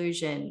that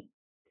inclusion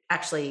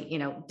actually,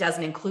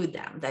 doesn't include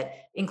them, that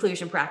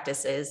inclusion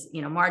practices,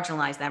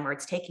 marginalize them or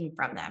it's taking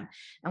from them.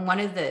 And one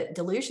of the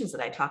delusions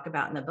that I talk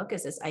about in the book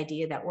is this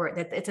idea that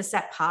it's a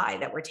set pie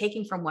that we're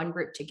taking from one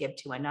group to give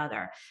to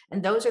another.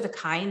 And those are the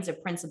kinds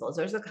of principles,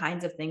 those are the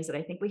kinds of things that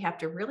I think we have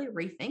to really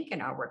rethink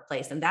in our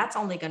workplace. And that's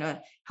only going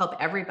to help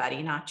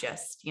everybody, not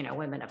just,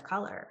 women of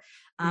color.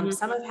 Mhm.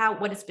 Some of how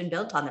what it's been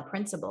built on, the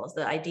principles,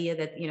 the idea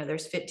that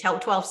there's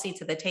 12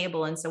 seats at the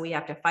table, and so we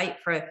have to fight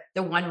for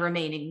the one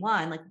remaining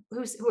one. Like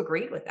who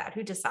agreed with that?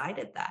 Who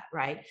decided that?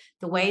 Right?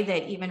 The way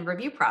that even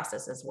review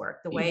processes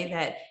work, the way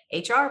that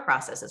HR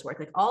processes work,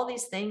 like all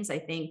these things, I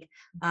think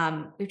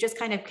we've just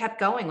kind of kept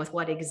going with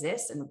what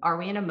exists. And are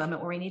we in a moment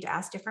where we need to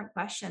ask different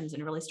questions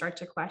and really start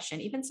to question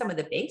even some of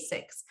the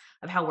basics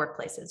of how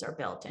workplaces are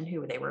built and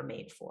who they were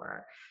made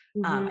for?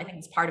 Mhm. I think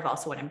it's part of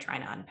also what I'm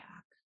trying to unpack.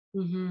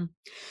 Mhm.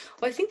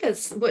 Well, I think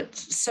that's what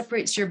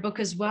separates your book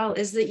as well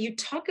is that you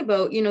talk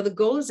about, the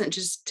goal isn't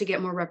just to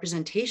get more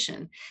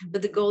representation,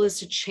 but the goal is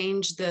to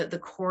change the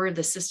core of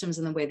the systems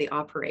and the way they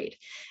operate.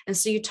 And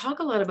so you talk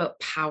a lot about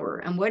power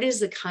and what is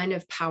the kind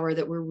of power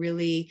that we're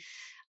really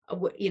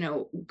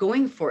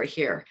going for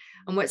here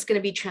and what's going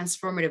to be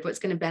transformative, what's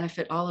going to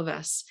benefit all of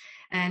us.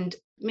 And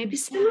maybe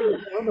say a little Yeah.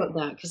 bit more about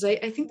that, because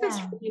I think that's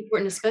Yeah. really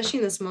important, especially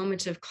in this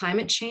moment of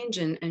climate change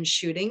and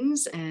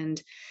shootings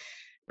and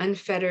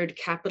unfettered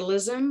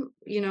capitalism.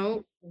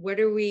 What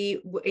are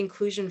we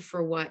inclusion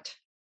for what?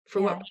 For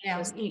Yeah, what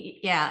purpose?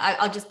 yeah.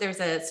 I'll just there's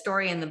a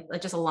story in the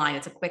just a line.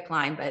 It's a quick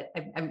line, but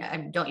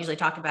I don't usually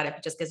talk about it.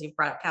 But just because you've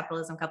brought up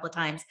capitalism a couple of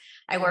times,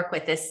 I work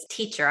with this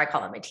teacher. I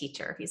call him a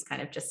teacher. He's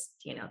kind of just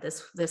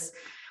this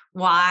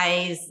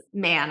wise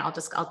man. I'll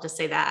just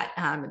say that,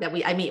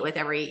 that I meet with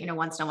every,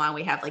 once in a while.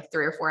 We have like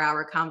 3 or 4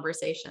 hour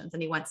conversations.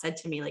 And he once said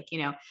to me, like,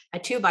 a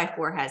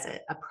 2x4 has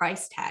a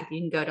price tag. You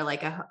can go to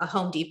like a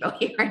Home Depot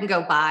here and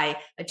go buy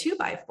a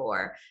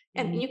 2x4.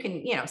 And Mhm, you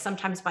can,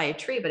 sometimes buy a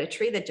tree, but a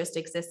tree that just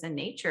exists in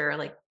nature,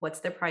 like what's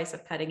the price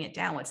of cutting it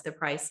down? What's the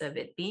price of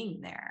it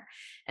being there?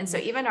 And so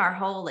mhm, even our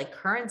whole like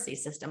currency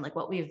system, like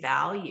what we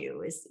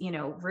value is,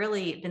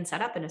 really been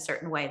set up in a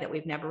certain way that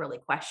we've never really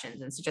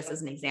questioned. And so just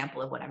as an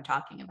example of what I'm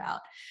talking about.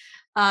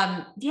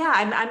 Yeah,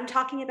 I'm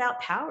talking about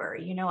power.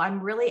 I'm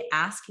really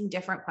asking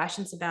different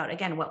questions about,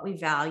 again, what we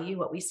value,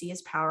 what we see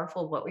as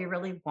powerful, what we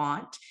really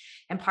want.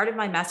 And part of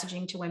my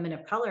messaging to women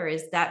of color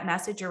is that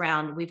message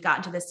around we've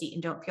gotten to the seat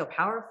and don't feel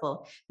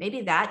powerful.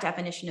 Maybe that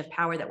definition of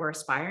power that we're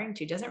aspiring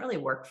to doesn't really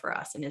work for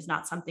us and is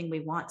not something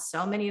we want.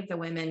 So many of the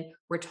women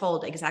were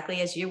told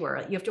exactly as you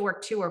were, you have to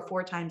work 2 or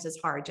 4 times as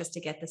hard just to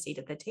get the seat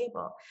at the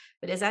table.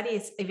 But is that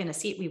even a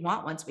seat we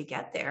want once we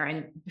get there?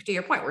 And to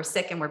your point, we're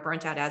sick and we're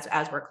burnt out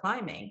as we're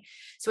climbing.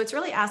 So it's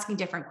really asking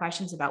different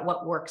questions about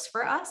what works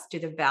for us. Do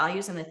the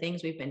values and the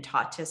things we've been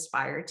taught to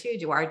aspire to,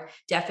 do our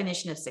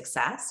definition of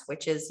success,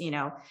 which is,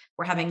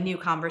 we're having new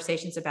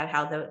conversations about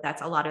how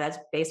that's a lot of that's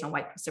based on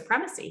white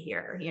supremacy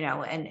here,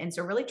 and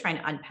so really trying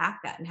to unpack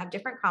that and have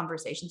different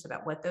conversations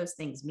about what those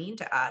things mean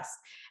to us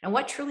and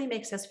what truly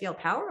makes us feel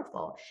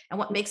powerful. And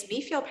what makes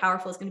me feel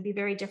powerful is going to be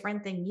very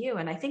different than you.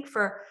 And I think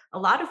for a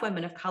lot of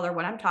women of color,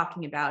 what I'm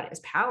talking about is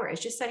power,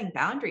 is just setting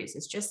boundaries,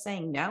 it's just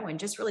saying no and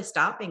just really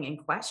stopping and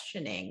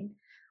questioning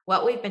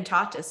what we've been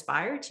taught to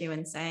aspire to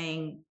and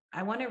saying,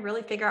 I want to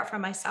really figure out for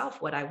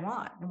myself what I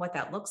want and what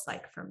that looks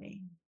like for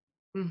me.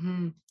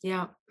 mhm,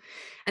 yeah.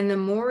 And the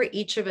more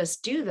each of us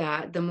do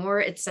that, the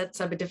more it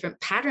sets up a different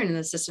pattern in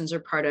the systems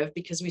we're part of,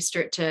 because we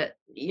start to,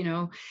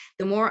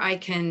 the more I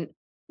can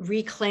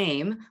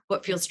reclaim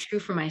what feels true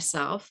for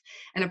myself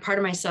and a part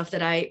of myself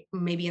that I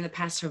maybe in the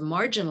past have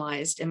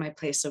marginalized in my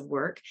place of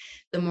work,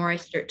 the more I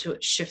start to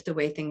shift the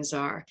way things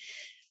are.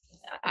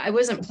 I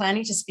wasn't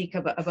planning to speak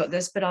about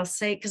this, but I'll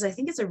say, because I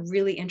think it's a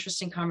really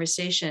interesting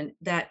conversation,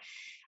 that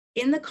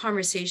in the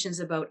conversations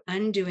about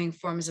undoing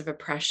forms of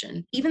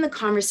oppression, even the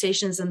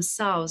conversations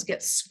themselves get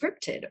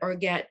scripted or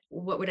get,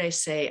 what would I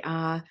say,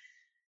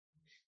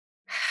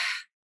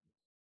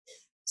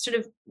 sort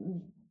of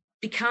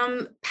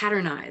become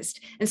patternized.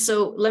 And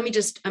so let me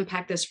just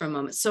unpack this for a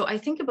moment. So I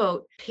think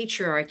about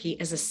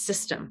patriarchy as a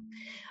system.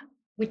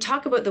 We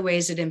talk about the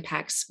ways it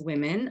impacts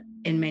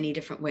women in many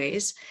different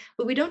ways,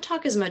 but we don't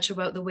talk as much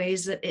about the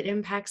ways that it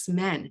impacts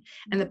men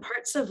and the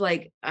parts of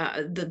like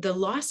the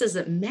losses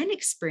that men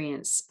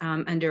experience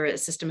under a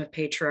system of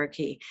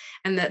patriarchy,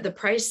 and that the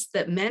price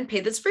that men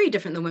pay that's very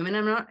different than women.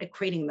 I'm not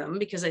equating them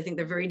because I think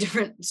they're very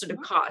different sort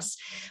of costs,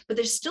 but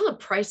there's still a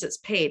price that's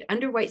paid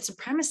under white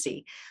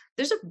supremacy.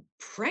 There's a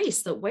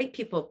price that white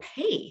people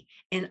pay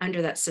in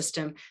under that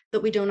system that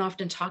we don't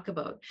often talk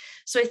about.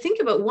 So I think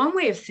about one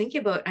way of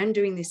thinking about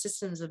undoing these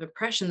systems of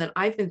oppression that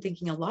I've been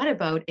thinking a lot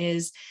about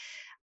is,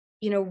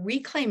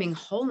 reclaiming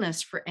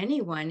wholeness for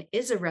anyone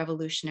is a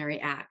revolutionary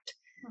act.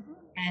 Mhm.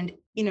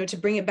 And, to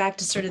bring it back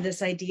to sort of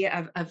this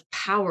idea of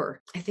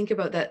power, I think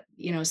about that,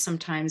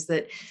 sometimes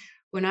that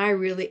when I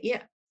really,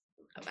 yeah,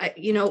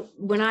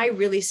 when I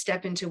really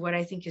step into what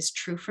I think is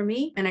true for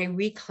me and I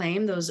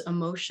reclaim those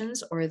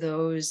emotions or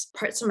those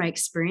parts of my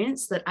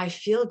experience that I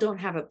feel don't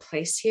have a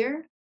place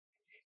here,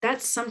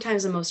 that's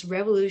sometimes the most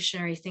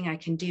revolutionary thing I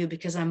can do,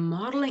 because I'm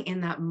modeling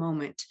in that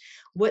moment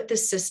what the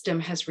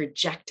system has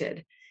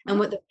rejected and Mhm.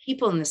 what the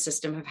people in the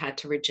system have had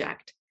to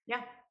reject.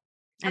 Yeah,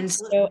 And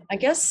so absolutely. I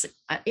guess,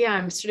 yeah,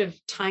 I'm sort of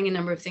tying a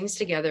number of things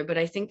together, but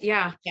I think,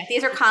 yeah, Yeah,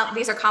 these are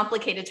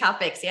complicated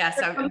topics. Yeah,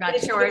 they're so I'm not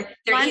complicated topics. sure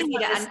they're Landing easy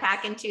on to this,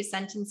 unpack in 2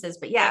 sentences,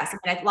 but yeah, yes,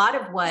 I mean, a lot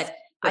of what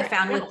I sure,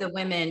 found yeah, with the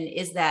women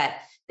is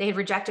that they had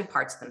rejected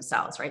parts of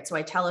themselves, right? So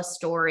I tell a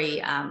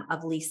story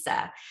of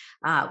Lisa,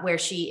 where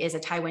she is a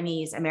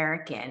Taiwanese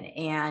American,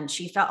 and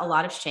she felt a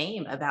lot of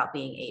shame about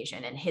being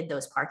Asian and hid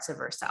those parts of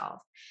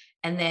herself.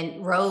 And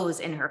then Rose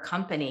in her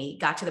company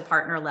got to the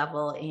partner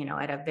level,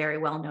 at a very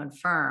well-known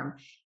firm,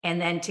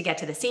 and then to get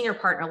to the senior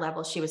partner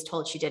level, she was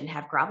told she didn't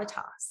have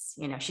gravitas.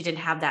 She didn't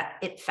have that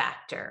it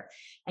factor.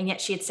 And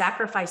yet she had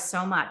sacrificed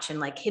so much and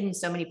like hidden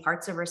so many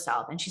parts of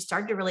herself. And she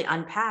started to really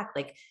unpack,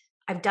 like,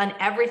 I've done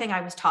everything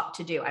I was taught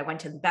to do. I went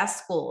to the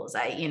best schools.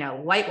 I,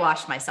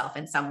 whitewashed myself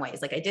in some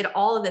ways. Like I did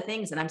all of the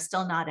things and I'm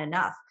still not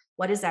enough.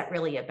 What is that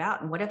really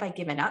about? And what have I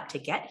given up to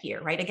get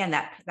here? Right. Again,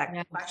 that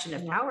yeah, question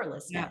of yeah, yeah,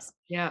 powerlessness.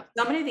 yeah.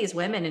 So many of these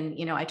women,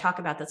 and I talk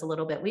about this a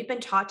little bit, we've been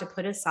taught to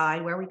put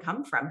aside where we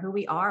come from, who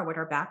we are, what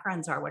our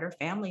backgrounds are, what our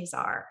families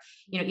are,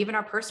 Mhm. even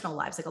our personal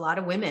lives. Like a lot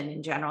of women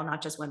in general,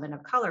 not just women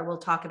of color, will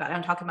talk about,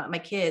 I'm talking about my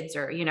kids,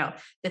 or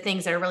the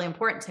things that are really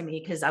important to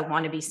me because I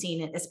want to be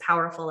seen as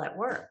powerful at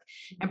work.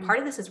 And Mhm. part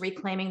of this is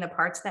reclaiming the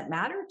parts that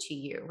matter to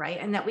you, right?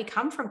 And that we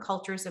come from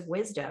cultures of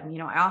wisdom.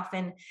 I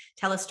often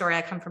tell a story.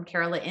 I come from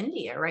Kerala,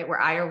 India, right, where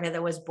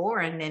Ayurveda was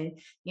born. And,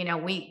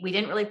 we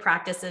didn't really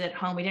practice it at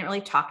home. We didn't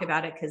really talk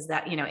about it because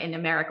that, in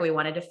America, we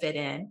wanted to fit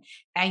in.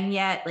 And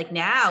yet, like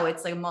now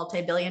it's like a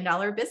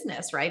multi-billion-dollar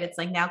business, right? It's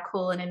like now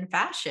cool and in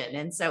fashion.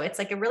 And so it's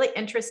like a really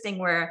interesting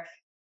where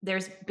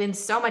there's been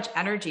so much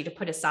energy to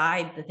put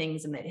aside the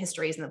things and the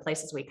histories and the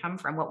places we come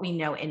from, what we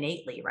know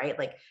innately, right?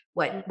 Like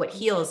what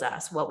heals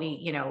us, what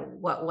we,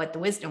 what the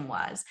wisdom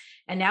was.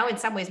 And now in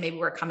some ways, maybe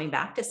we're coming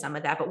back to some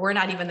of that, but we're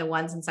not even the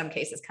ones in some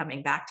cases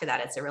coming back to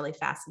that. It's a really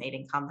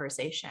fascinating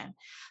conversation.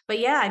 But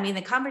yeah, I mean,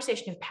 the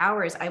conversation of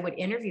power is I would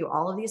interview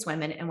all of these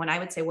women. And when I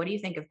would say, what do you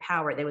think of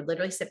power? They would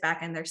literally sit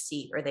back in their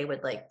seat, or they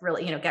would like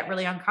really, get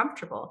really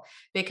uncomfortable,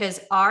 because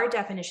our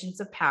definitions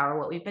of power,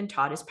 what we've been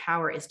taught is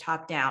power is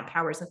top down,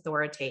 power is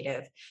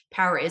authoritative,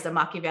 power is a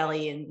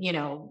Machiavellian,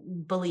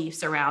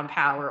 beliefs around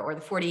power, or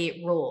the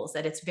 48 rules,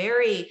 that it's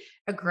very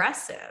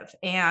aggressive.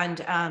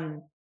 And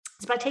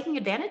it's about taking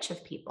advantage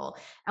of people.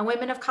 And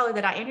women of color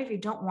that I interview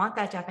don't want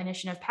that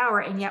definition of power.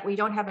 And yet we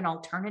don't have an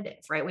alternative,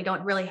 right? We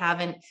don't really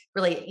haven't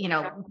really,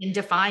 been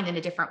defined in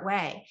a different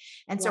way.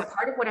 And so Yeah.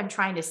 part of what I'm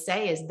trying to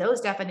say is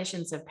those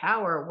definitions of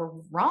power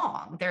were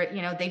wrong. They're,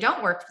 they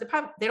don't work.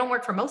 They don't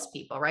work for most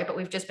people, right? But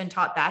we've just been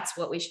taught that's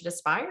what we should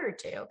aspire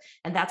to.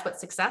 And that's what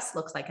success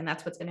looks like. And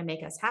that's what's going to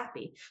make us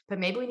happy. But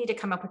maybe we need to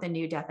come up with a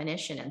new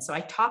definition. And so I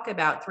talk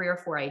about 3 or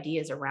 4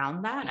 ideas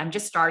around that. I'm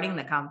just starting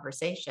the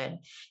conversation.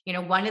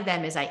 One of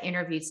them is I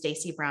interviewed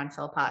Stacey Brown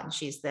Philpott, and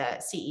she's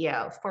the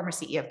former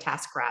CEO of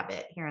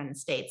TaskRabbit here in the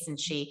States. And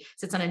she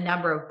sits on a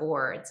number of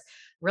boards,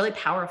 really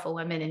powerful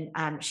women.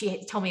 And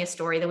she told me a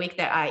story the week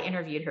that I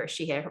interviewed her.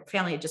 Her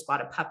family had just bought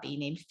a puppy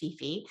named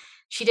Fifi.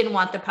 She didn't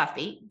want the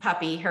puppy.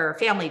 Her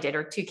family did,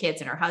 her 2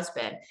 kids and her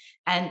husband.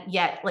 And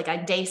yet, like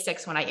on day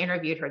 6, when I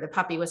interviewed her, the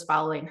puppy was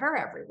following her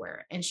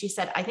everywhere. And she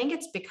said, I think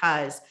it's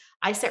because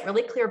I set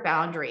really clear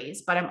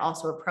boundaries, but I'm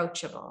also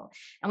approachable.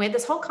 And we had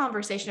this whole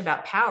conversation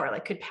about power.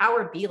 Like, could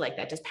power be like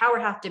that? Does power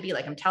have to be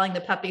like I'm telling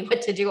the puppy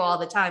what to do all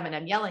the time and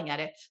I'm yelling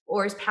at it?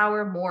 Or is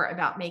power more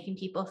about making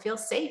people feel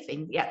safe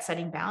and yet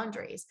setting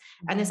boundaries?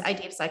 And this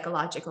idea of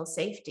psychological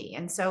safety.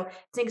 And so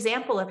it's an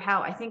example of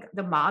how I think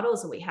the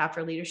models that we have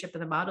for leadership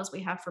and the models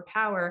we have for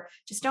power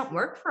just don't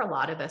work for a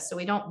lot of us. So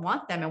we don't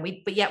want them.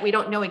 But yet we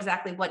don't know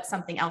exactly what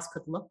something else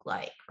could look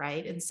like.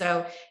 Right. And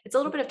so it's a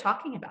little bit of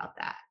talking about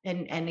that.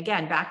 And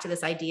again, back to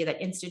this idea that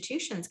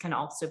institutions can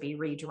also be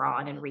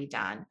redrawn and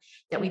redone,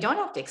 that we don't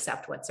have to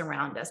accept what's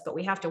around us, but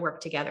we have to work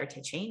together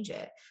to change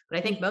it. But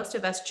I think most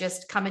of us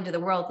just come into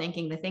the world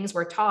thinking the things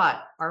we're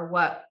taught are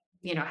what,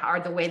 are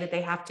the way that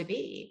they have to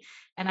be.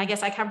 And I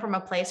guess I come from a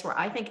place where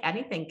I think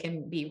anything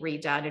can be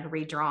redone and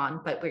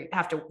redrawn, but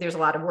there's a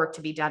lot of work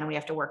to be done and we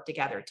have to work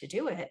together to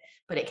do it.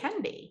 But it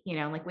can be,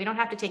 like we don't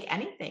have to take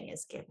anything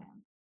as given.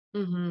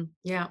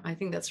 Yeah, I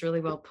think that's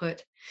really well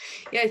put.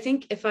 Yeah, I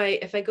think if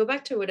I go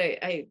back to what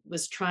I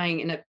was trying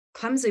in a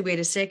clumsy way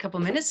to say a couple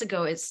minutes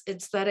ago, it's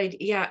that idea.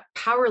 Yeah,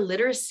 power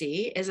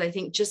literacy is, I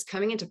think, just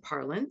coming into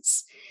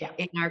parlance Yeah.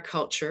 in our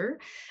culture,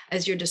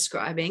 as you're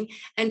describing,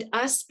 and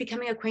us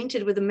becoming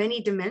acquainted with the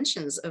many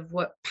dimensions of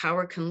what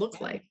power can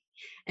look like.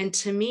 And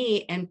to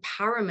me,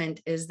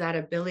 empowerment is that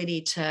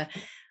ability to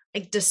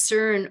like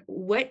discern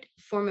what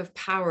form of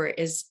power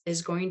is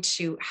going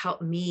to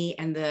help me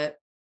and the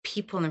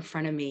people in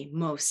front of me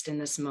most in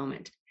this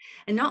moment,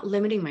 and not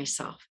limiting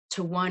myself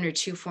to 1 or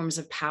 2 forms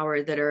of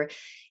power that are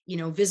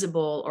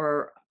visible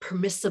or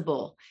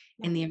permissible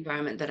in the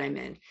environment that I'm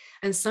in.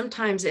 And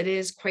sometimes it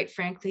is, quite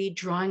frankly,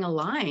 drawing a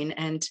line.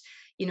 And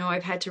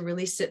I've had to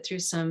really sit through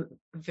some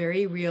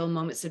very real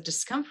moments of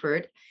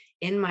discomfort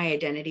in my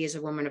identity as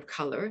a woman of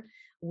color,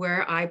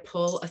 where I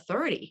pull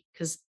authority,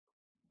 because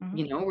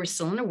we're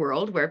still in a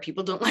world where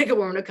people don't like a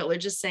woman of color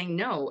just saying,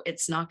 no,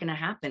 it's not going to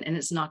happen. And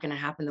it's not going to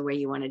happen the way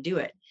you want to do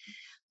it.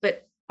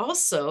 But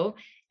also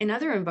in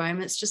other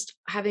environments, just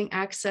having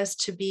access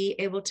to be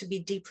able to be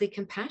deeply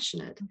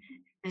compassionate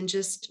and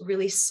just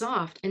really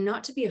soft, and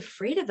not to be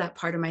afraid of that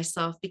part of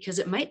myself because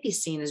it might be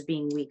seen as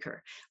being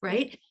weaker,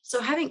 right?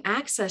 So having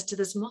access to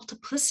this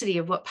multiplicity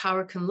of what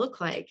power can look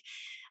like,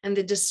 and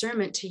the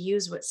discernment to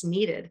use what's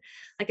needed.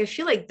 Like, I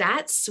feel like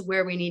that's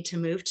where we need to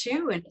move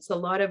to. And it's a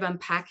lot of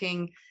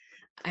unpacking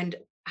and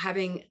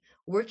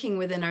working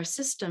within our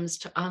systems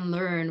to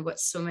unlearn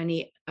what so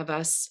many of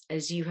us,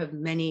 as you have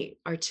many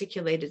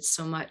articulated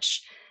so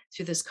much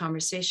through this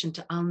conversation,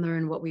 to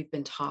unlearn what we've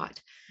been taught,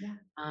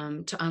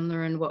 to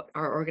unlearn how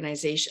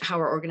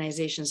our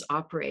organizations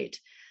operate,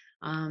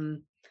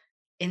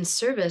 in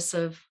service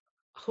of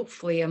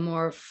hopefully a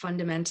more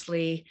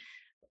fundamentally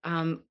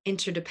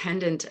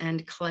interdependent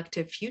and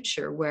collective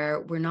future, where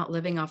we're not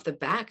living off the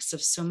backs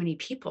of so many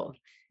people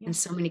in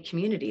so many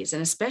communities,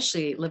 and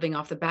especially living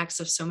off the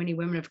backs of so many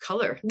women of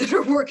color that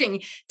are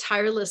working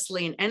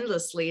tirelessly and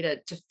endlessly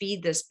to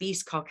feed this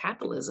beast called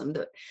capitalism.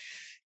 That,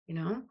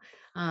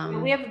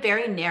 We have a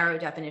very narrow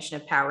definition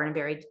of power and a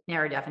very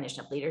narrow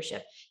definition of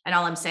leadership. And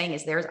all I'm saying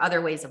is there's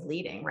other ways of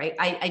leading, right?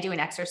 I do an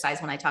exercise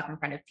when I talk in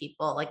front of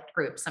people, like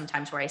groups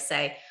sometimes, where I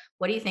say,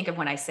 what do you think of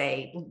when I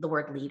say the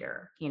word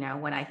leader?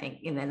 When I think,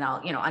 and then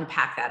I'll,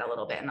 unpack that a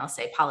little bit and I'll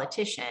say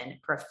politician,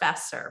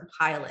 professor,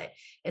 pilot.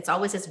 It's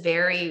always this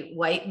very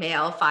white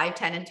male,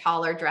 5'10" and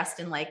taller, dressed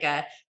in like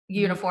a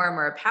uniform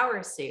or a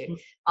power suit.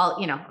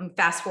 I'm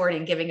fast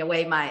forwarding, giving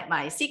away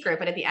my secret,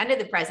 but at the end of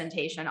the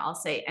presentation, I'll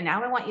say, and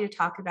now I want you to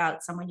talk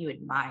about someone you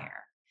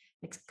admire.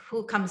 Like,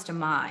 who comes to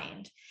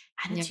mind?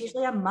 And Yeah. it's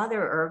usually a mother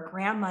or a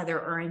grandmother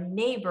or a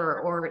neighbor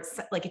or it's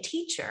like a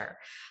teacher,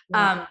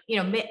 Yeah.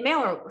 male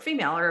or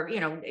female, or,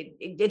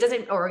 it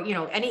doesn't, or,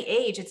 any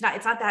age, it's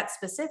not that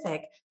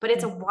specific, but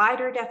it's a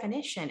wider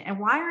definition. And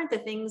why aren't the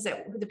things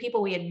that the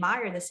people we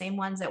admire the same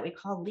ones that we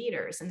call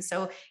leaders? And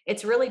so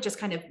it's really just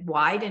kind of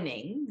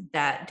widening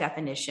that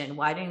definition,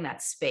 widening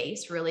that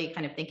space, really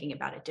kind of thinking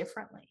about it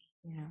differently.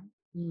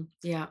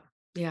 Yeah.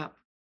 Yeah.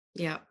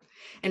 Yeah.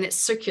 And it's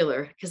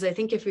circular, because I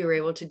think if we were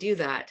able to do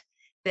that,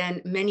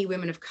 then many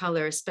women of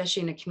color,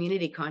 especially in a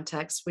community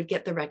context, would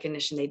get the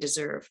recognition they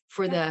deserve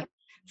for that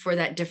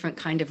different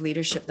kind of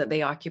leadership that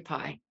they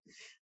occupy.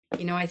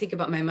 I think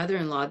about my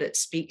mother-in-law that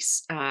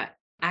speaks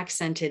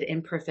accented,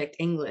 imperfect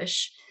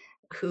English,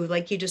 who,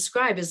 like you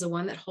describe, is the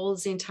one that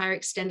holds the entire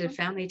extended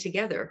family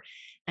together.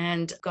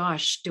 And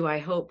gosh, do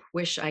I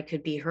wish I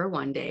could be her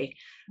one day,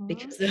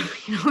 because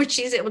what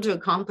she's able to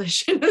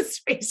accomplish in the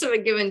space of a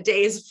given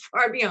day is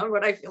far beyond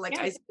what I feel like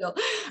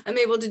I'm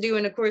able to do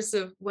in a course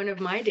of one of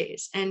my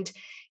days. And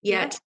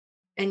yet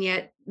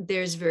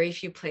there's very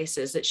few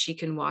places that she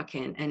can walk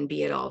in and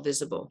be at all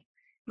visible,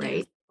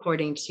 right?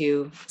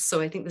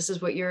 So I think this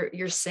is what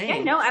you're saying.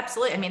 Yeah, no,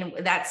 absolutely. I mean,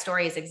 that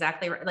story is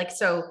exactly right. Like,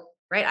 so,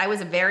 right. I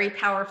was a very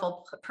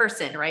powerful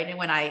person, right? And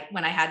when I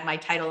had my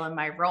title and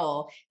my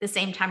role, the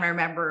same time I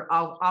remember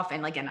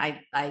often, like, and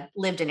I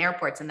lived in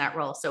airports in that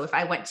role. So if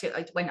I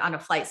went on a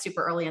flight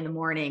super early in the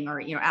morning, or,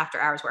 after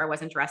hours, where I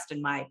wasn't dressed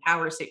in my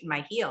power suit and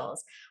my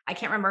heels, I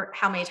can't remember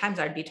how many times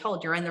I'd be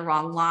told you're in the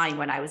wrong line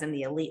when I was in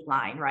the elite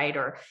line, right?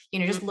 Or,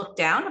 just looked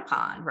down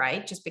upon,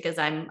 right? Just because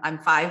I'm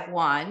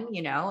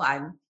 5'1",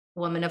 I'm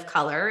woman of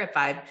color, if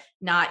I'm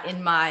not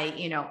in my,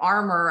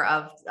 armor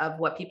of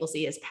what people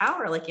see as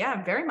power, like, yeah,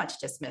 I'm very much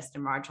dismissed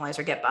and marginalized,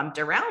 or get bumped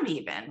around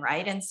even,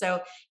 right? And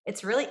so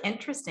it's really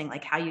interesting,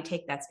 like, how you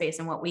take that space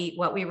and what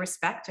we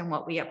respect and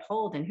what we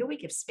uphold and who we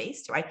give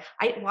space to.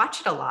 I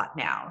watch it a lot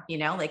now,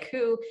 like,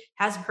 who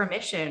has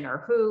permission,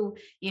 or who,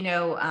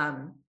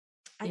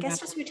 I Yeah.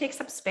 guess just who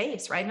takes up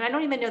space, right? And I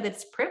don't even know that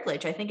it's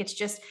privilege. I think it's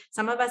just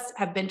some of us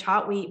have been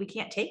taught we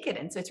can't take it.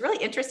 And so it's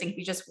really interesting if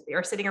you just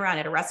are sitting around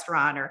at a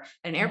restaurant or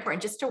at an airport,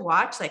 and just to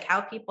watch, like,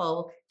 how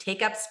people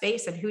take up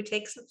space and who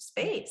takes up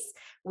space.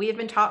 We have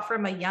been taught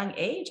from a young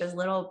age as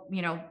little,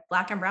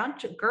 Black and brown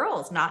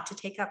girls, not to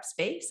take up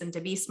space and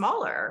to be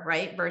smaller,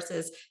 right?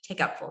 Versus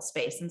take up full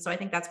space. And so I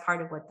think that's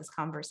part of what this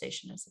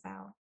conversation is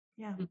about.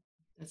 Yeah.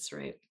 That's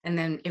right. And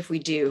then if we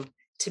do,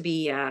 to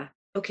be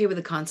okay with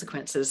the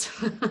consequences.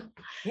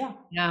 Yeah.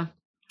 Yeah.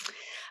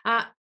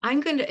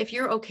 If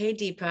you're okay,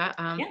 Deepa,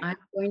 I'm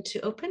going to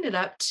open it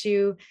up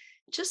to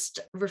just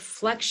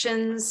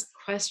reflections,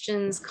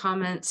 questions,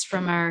 comments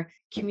from our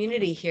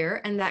community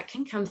here, and that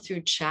can come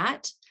through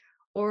chat,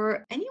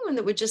 or anyone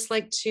that would just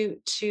like to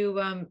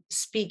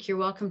speak. You're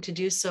welcome to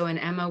do so, and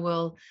Emma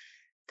will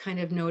kind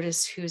of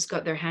notice who's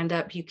got their hand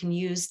up. You can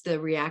use the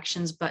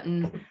reactions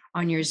button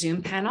on your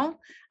Zoom panel,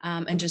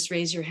 and just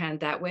raise your hand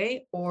that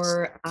way,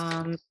 or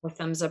a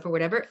thumbs up or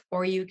whatever,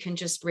 or you can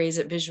just raise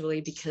it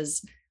visually,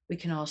 because we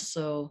can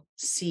also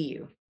see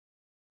you.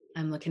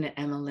 I'm looking at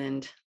Emma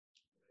Lind,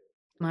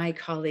 my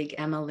colleague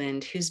Emma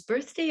Lind, whose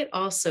birthday it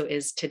also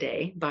is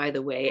today, by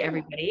the way,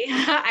 everybody.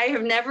 I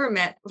have never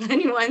met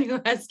anyone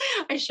who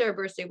I share a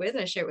birthday with,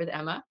 and I share it with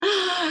Emma.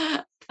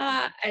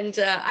 And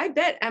I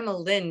bet Emma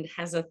Lind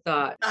has a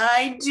thought.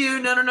 I do.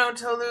 No,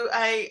 Tolu.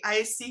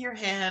 I see your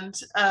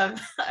hand.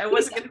 I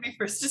wasn't going to be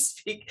first to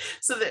speak.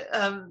 So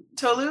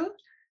Tolu,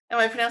 am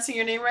I pronouncing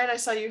your name right? I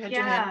saw you had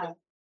your hand up.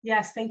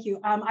 Yes, thank you.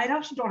 I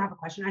actually don't have a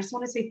question. I just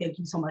want to say thank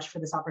you so much for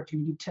this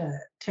opportunity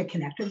to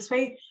connect with this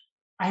way.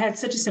 I had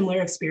such a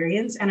similar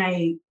experience, and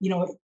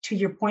to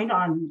your point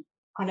on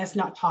us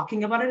not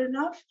talking about it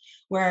enough,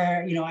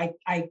 where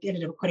I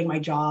ended up quitting my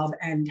job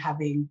and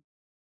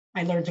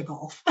I learned to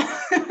golf.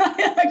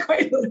 I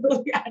quite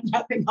literally had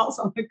nothing else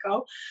on the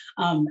go.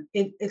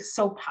 It's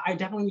so, I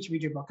definitely need to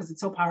read your book, because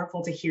it's so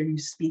powerful to hear you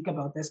speak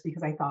about this,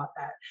 because I thought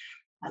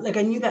that, like,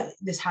 I knew that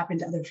this happened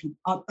to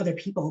other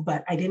people,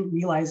 but I didn't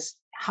realize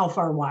how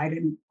far wide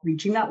and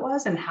reaching that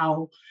was, and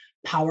how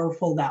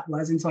powerful that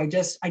was. And so I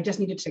just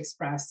needed to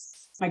express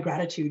my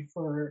gratitude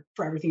for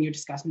everything you're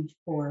discussing,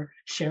 for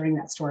sharing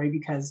that story,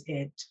 because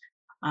it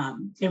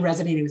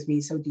resonated with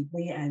me so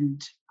deeply.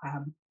 And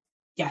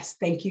yes,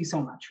 thank you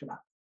so much for that.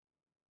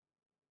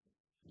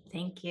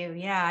 Thank you.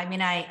 Yeah. I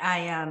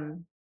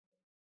mean,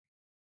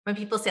 when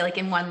people say, like,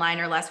 in one line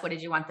or less, what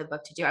did you want the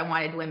book to do? I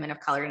wanted women of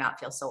color to not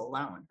feel so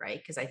alone, right?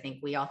 Because I think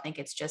we all think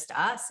it's just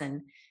us,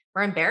 and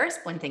we're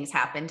embarrassed when things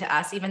happen to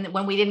us, even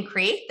when we didn't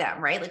create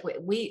them, right? Like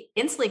we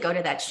instantly go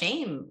to that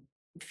shame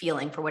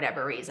feeling for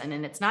whatever reason,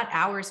 and it's not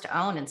ours to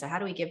own. And so how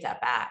do we give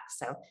that back?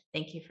 So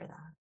thank you for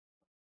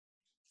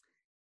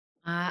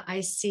that.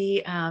 I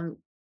see, and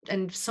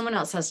someone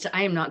else has to,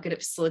 I am not good at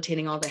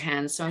facilitating all the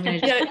hands, so I'm gonna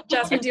just, Yeah,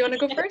 Jasmine, do you want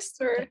to go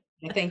first or?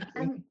 thank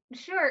you.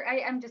 Sure.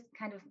 I'm just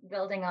kind of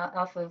building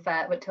off of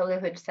what Tolu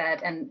had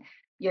said, and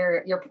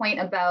your point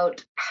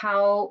about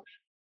how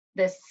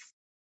this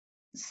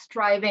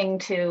striving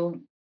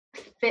to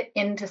fit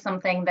into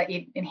something that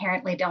you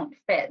inherently don't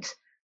fit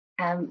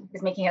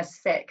is making us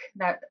sick.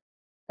 That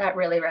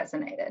really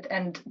resonated,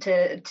 and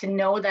to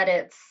know that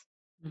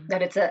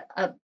it's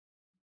a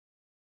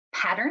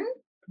pattern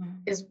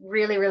is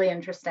really, really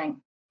interesting.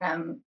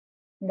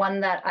 One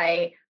that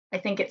I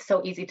think it's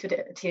so easy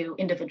to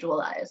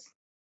individualize.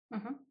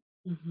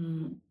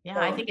 Yeah, So,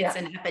 I think it's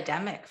an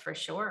epidemic for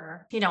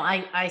sure. You know,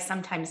 I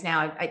sometimes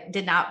now, I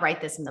did not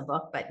write this in the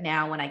book, but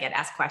now when I get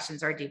asked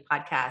questions or do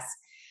podcasts,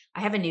 I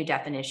have a new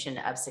definition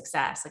of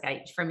success.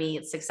 Like for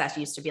me, success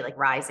used to be like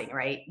rising,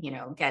 right? You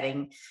know,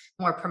 getting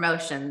more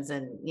promotions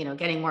and, you know,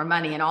 getting more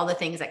money and all the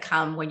things that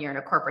come when you're in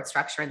a corporate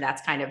structure. And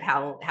that's kind of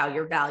how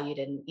you're valued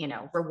and, you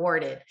know,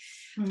 rewarded.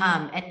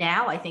 And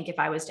now I think if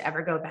I was to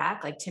ever go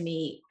back, like to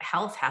me,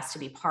 health has to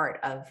be part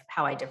of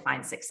how I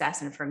define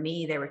success. And for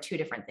me, there were two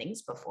different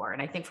things before.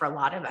 And I think for a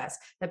lot of us,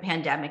 the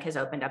pandemic has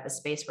opened up a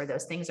space where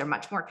those things are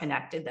much more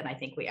connected than I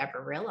think we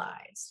ever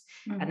realized.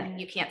 And that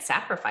you can't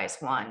sacrifice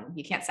one.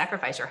 You can't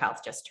sacrifice your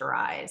health just to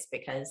rise,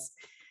 because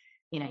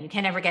you know you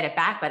can never get it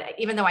back. But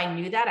even though I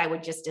knew that, I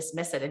would just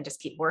dismiss it and just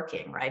keep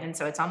working, right? And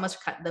so it's almost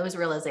those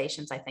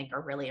realizations I think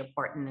are really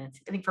important. And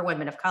I think for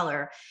women of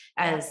color,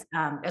 as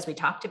we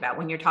talked about,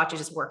 when you're taught to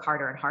just work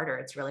harder and harder,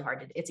 it's really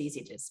hard to, it's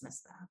easy to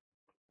dismiss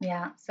that.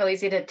 Yeah, so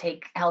easy to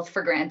take health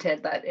for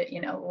granted that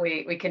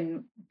we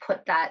can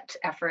put that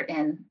effort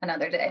in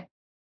another day.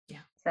 Yeah.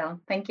 So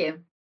thank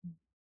you.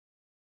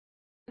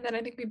 And then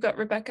I think we've got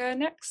Rebecca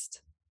next.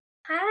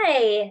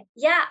 Hi.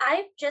 Yeah,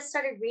 I've just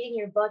started reading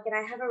your book and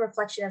I have a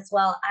reflection as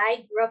well.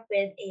 I grew up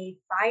with a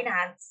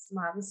finance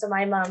mom. So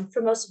my mom,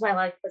 for most of my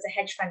life, was a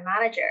hedge fund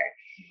manager.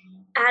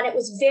 And it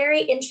was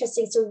very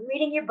interesting. So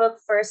reading your book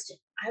first,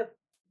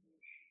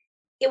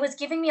 it was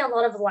giving me a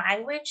lot of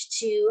language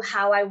to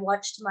how I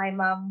watched my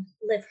mom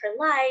live her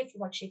life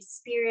and what she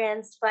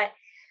experienced. But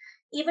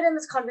even in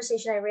this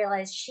conversation, I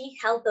realized she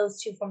held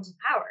those two forms of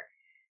power.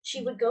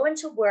 She would go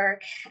into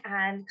work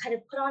and kind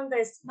of put on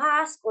this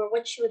mask, or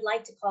what she would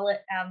like to call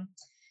it.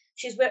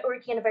 She's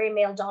working in a very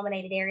male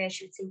dominated area.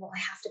 She would say, well, I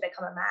have to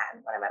become a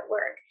man when I'm at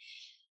work.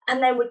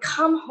 And then would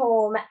come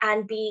home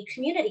and be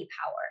community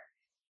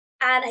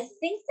power. And I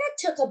think that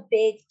took a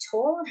big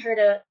toll on her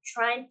to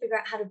try and figure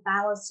out how to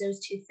balance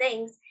those two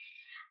things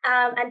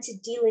and to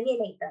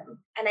delineate them.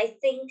 And I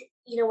think,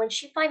 when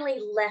she finally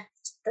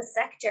left the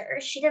sector,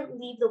 she didn't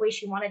leave the way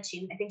she wanted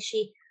to. I think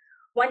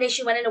one day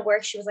she went into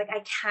work, she was like,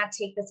 I can't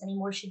take this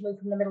anymore. She'd moved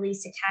from the Middle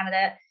East to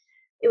Canada.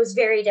 It was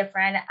very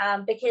different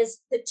because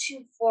the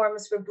two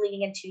forms were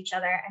bleeding into each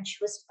other. And she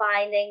was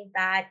finding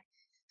that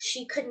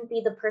she couldn't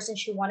be the person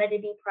she wanted to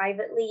be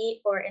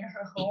privately or in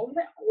her home,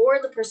 or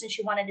the person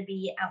she wanted to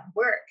be at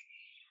work.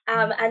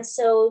 And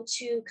so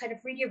to kind of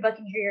read your book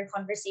and hear your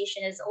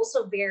conversation is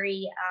also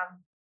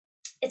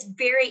it's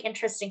very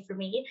interesting for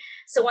me.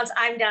 So once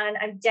I'm done,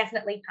 I'm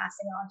definitely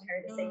passing on to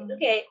her to say,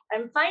 okay,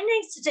 I'm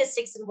finding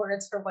statistics and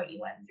words for what you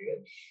went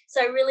through.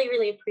 So I really,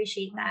 really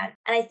appreciate that.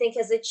 And I think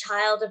as a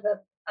child of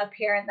a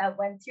parent that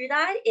went through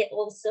that, it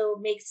also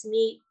makes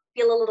me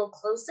feel a little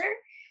closer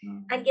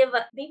and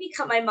maybe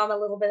cut my mom a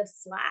little bit of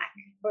slack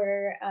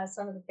for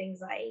some of the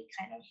things I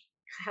kind of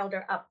held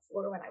her up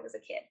for when I was a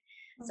kid.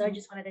 So I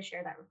just wanted to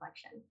share that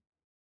reflection.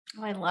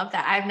 Oh, I love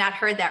that. I've not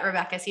heard that,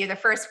 Rebecca. So you're the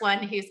first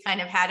one who's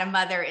kind of had a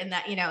mother in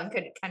that, and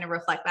could kind of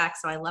reflect back.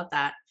 So I love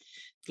that.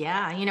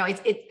 Yeah.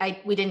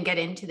 We didn't get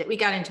into that. We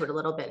got into it a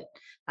little bit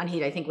on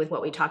Heat, I think, with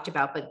what we talked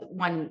about, but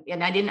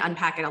and I didn't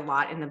unpack it a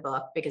lot in the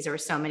book because there were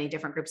so many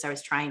different groups I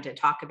was trying to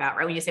talk about,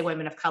 right? When you say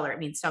women of color, it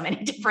means so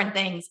many different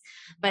things,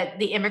 but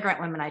the immigrant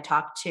women I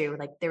talked to,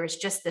 like there was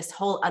just this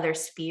whole other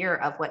sphere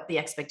of what the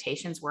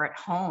expectations were at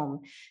home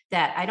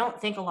that I don't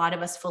think a lot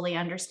of us fully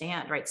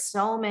understand, right?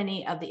 So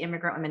many of the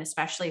immigrant women,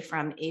 especially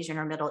from Asian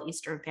or Middle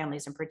Eastern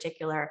families in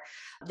particular,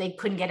 they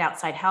couldn't get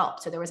outside help.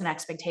 So there was an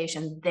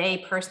expectation.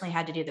 They personally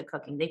had to do the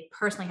cooking. They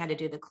personally had to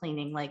do the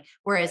cleaning.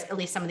 Whereas at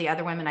least some of the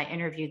other women I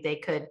interviewed, they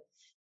could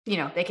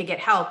get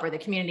help, or the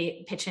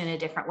community pitch in a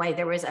different way.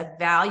 There was a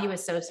value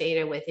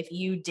associated with if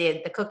you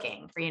did the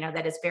cooking,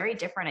 that is very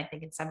different, I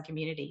think, in some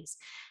communities.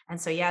 And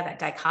so, yeah, that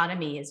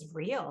dichotomy is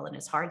real and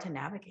it's hard to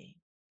navigate.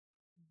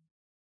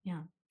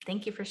 Yeah.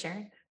 Thank you for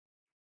sharing.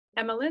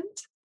 Emma Lind.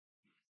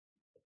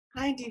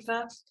 Hi,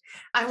 Diva.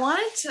 I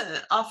wanted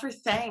to offer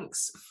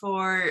thanks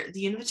for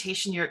the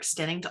invitation you're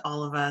extending to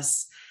all of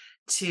us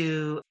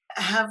to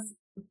have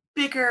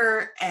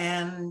bigger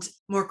and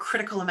more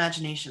critical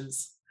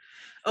imaginations.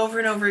 Over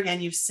and over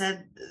again, you've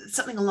said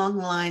something along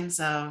the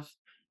lines of,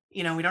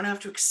 we don't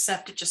have to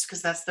accept it just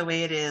because that's the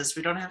way it is.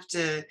 We don't have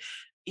to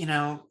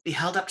be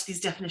held up to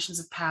these definitions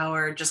of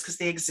power just because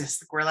they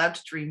exist. Like, we're allowed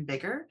to dream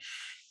bigger.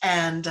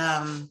 And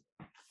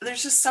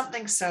there's just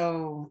something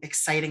so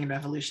exciting and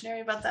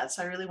revolutionary about that.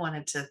 So I really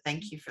wanted to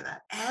thank you for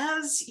that.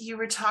 As you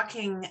were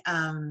talking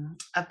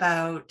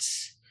about,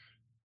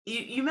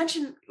 you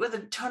mentioned with a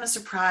tone of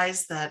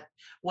surprise that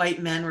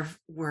white men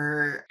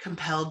were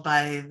compelled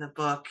by the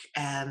book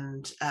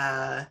and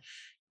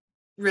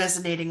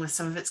resonating with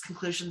some of its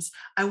conclusions.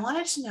 I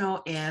wanted to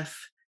know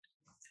if,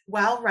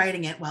 while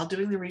writing it, while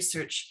doing the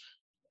research,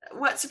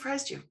 what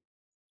surprised you?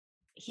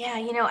 Yeah,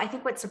 I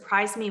think what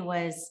surprised me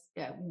was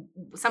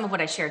some of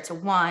what I shared. So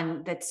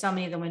one, that so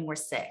many of the women were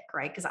sick,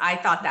 right? Because I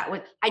thought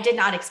I did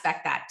not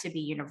expect that to be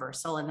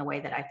universal in the way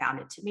that I found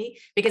it to be,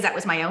 because that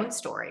was my own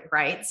story,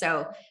 right?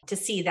 So to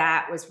see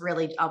that was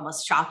really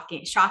almost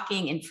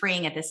shocking and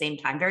freeing at the same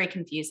time, very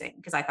confusing,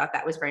 because I thought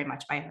that was very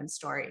much my own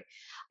story.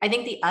 I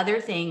think the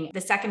other thing,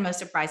 the second most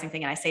surprising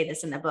thing, and I say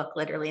this in the book,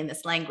 literally in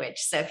this language,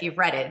 so if you've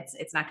read it,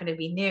 it's not going to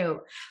be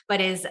new,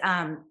 but is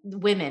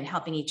women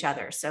helping each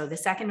other. So the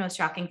second most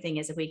shocking thing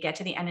is if we get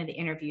to the end of the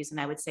interviews and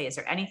I would say, is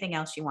there anything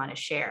else you want to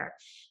share?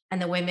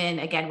 And the women,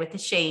 again, with the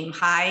shame,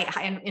 high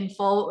in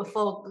full,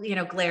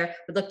 glare,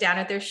 would look down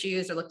at their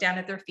shoes or look down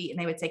at their feet, and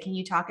they would say, can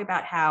you talk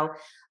about how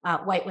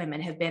white women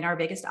have been our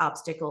biggest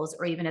obstacles,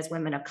 or even as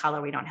women of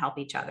color, we don't help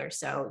each other.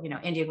 So,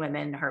 Indian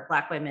women hurt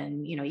Black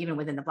women, even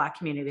within the Black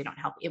community, we don't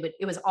help.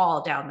 It was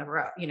all down the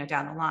road,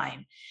 down the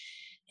line.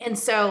 And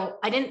so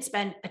I didn't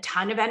spend a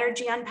ton of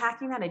energy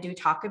unpacking that. I do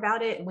talk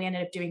about it. And we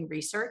ended up doing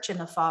research in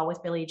the fall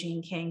with Billie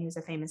Jean King, who's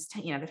the famous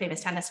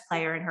tennis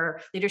player, and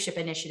her leadership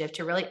initiative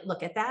to really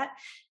look at that.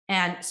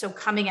 And so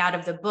coming out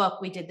of the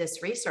book, we did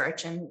this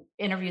research and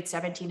interviewed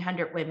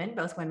 1,700 women,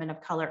 both women of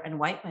color and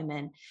white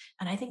women.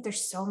 And I think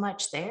there's so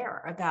much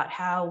there about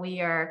how we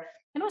are,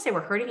 I don't want to say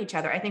we're hurting each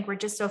other. I think we're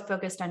just so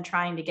focused on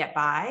trying to get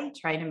by,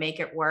 trying to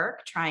make it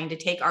work, trying to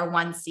take our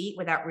one seat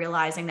without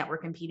realizing that we're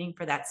competing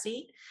for that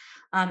seat.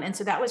 And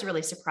so that was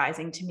really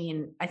surprising to me.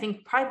 And I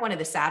think probably one of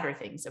the sadder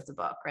things of the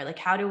book, right? Like,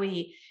 how do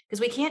we, because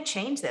we can't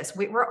change this.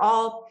 We're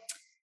all,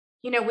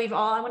 we've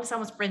all, I want to say,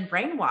 almost been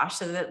brainwashed.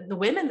 So that the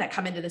women that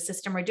come into the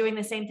system are doing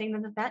the same thing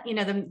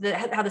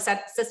that, how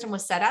the system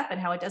was set up and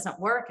how it doesn't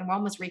work. And we're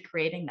almost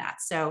recreating that.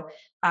 So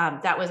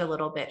that was a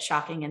little bit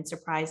shocking and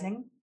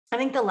surprising. I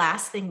think the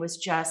last thing was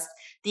just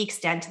the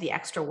extent of the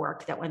extra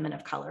work that women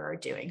of color are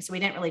doing. So we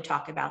didn't really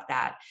talk about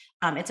that.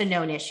 It's a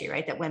known issue,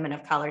 right? That women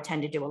of color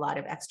tend to do a lot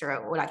of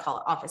extra, what I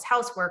call office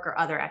housework or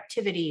other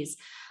activities.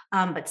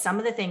 But some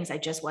of the things I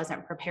just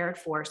wasn't prepared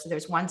for. So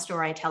there's one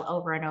story I tell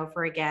over and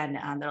over again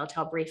that I'll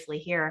tell briefly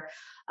here.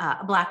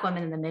 A Black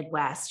woman in the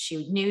Midwest.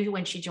 She knew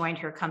when she joined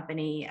her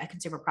company, a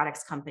consumer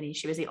products company,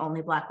 she was the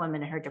only Black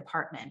woman in her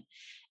department.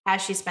 As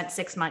she spent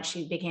 6 months,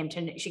 she came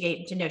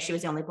to know she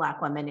was the only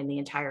Black woman in the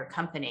entire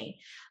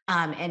company.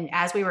 And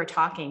as we were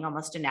talking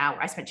almost an hour,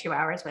 I spent 2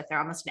 hours with her,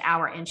 almost an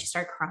hour, and she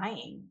started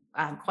crying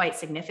quite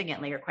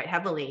significantly or quite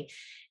heavily.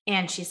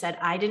 And she said,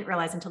 I didn't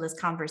realize until this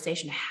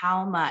conversation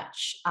how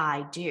much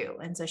I do.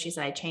 And so she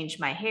said, I changed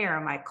my hair,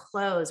 my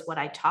clothes, what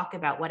I talk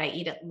about, what I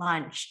eat at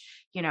lunch,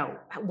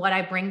 what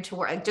I bring to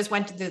work. I just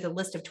went through the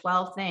list of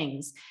 12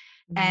 things.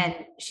 And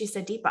she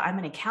said, Deepa, I'm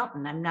an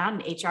accountant. I'm not an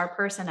HR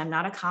person. I'm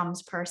not a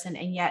comms person.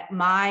 And yet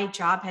my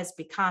job has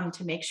become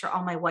to make sure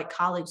all my white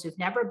colleagues who've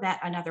never met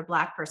another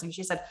Black person,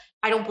 she said,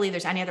 I don't believe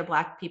there's any other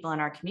Black people in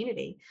our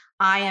community.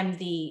 I am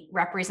the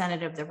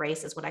representative of the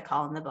race, is what I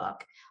call in the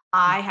book.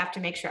 I have to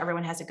make sure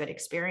everyone has a good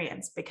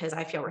experience because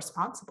I feel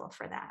responsible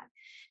for that.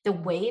 The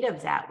weight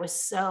of that was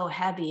so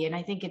heavy. And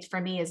I think it, for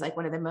me, is like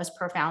one of the most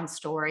profound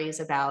stories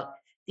about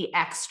the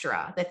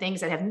extra, the things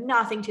that have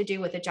nothing to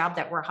do with the job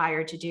that we're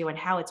hired to do, and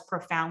how it's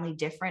profoundly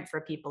different for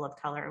people of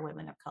color and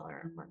women of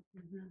color.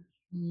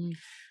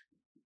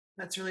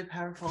 That's really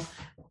powerful.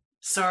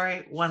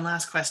 Sorry, one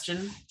last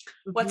question.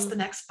 What's the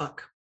next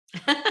book?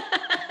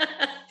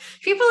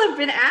 People have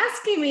been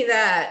asking me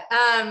that.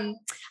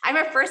 I'm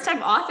a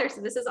first-time author,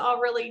 so this is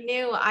all really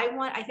new.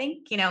 I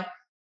think,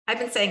 I've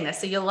been saying this,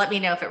 so you'll let me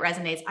know if it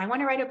resonates. I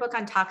want to write a book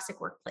on toxic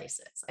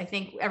workplaces. I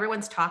think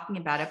everyone's talking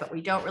about it, but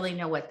we don't really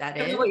know what that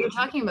is. What you're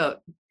talking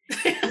about.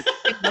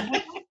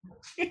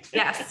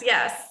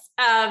 Yes.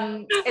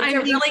 And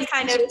they're really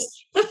kind of,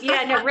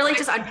 really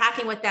just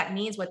unpacking what that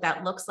means, what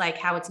that looks like,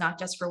 how it's not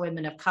just for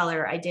women of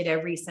color. I did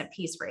a recent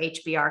piece for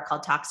HBR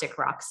called Toxic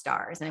Rock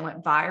Stars, and it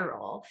went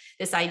viral.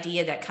 This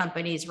idea that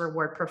companies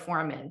reward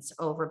performance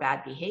over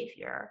bad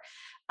behavior.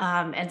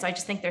 And so I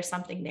just think there's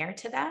something there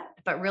to that,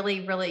 but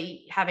really,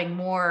 really having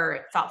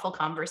more thoughtful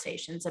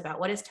conversations about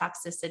what does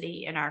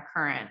toxicity in our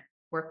current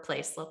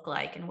workplace look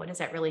like, and what does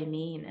that really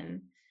mean,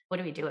 and what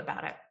do we do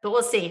about it? But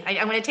we'll see.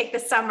 I'm going to take the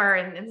summer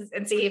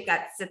and see if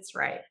that sits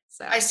right.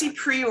 So I see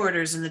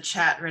pre-orders in the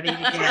chat ready to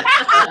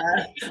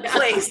get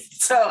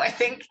placed. So I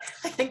think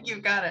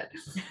you've got it.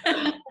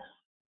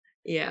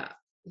 Yeah,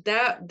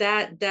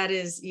 that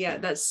is,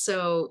 that's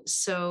so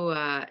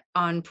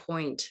on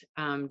point,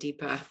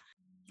 Deepa.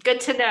 Good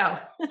to know.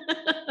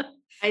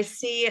 I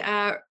see.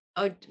 Emma,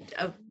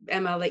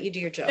 I'll let you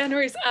do your job. Yeah, no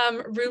worries.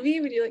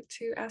 Ruby, would you like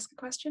to ask a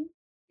question?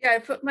 Yeah, I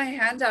put my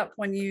hand up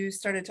when you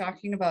started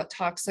talking about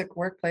toxic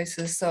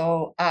workplaces.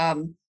 So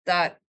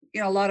that,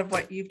 a lot of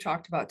what you've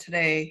talked about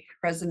today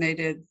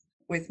resonated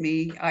with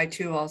me. I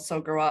too also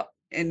grew up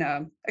in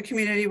a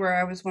community where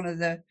I was one of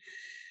the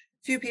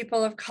few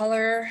people of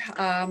color.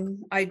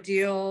 I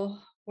deal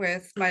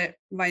with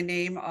my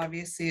name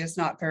obviously is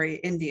not very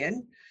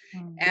Indian.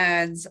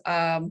 And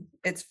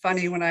it's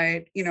funny when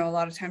a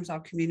lot of times I'll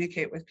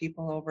communicate with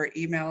people over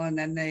email and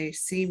then they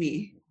see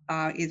me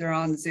either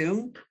on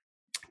Zoom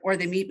or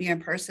they meet me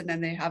in person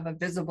and they have a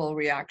visible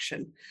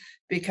reaction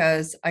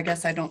because I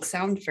guess I don't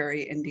sound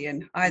very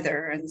Indian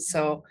either. And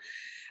so,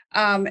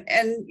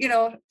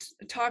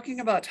 talking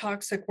about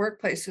toxic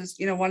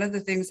workplaces, one of the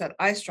things that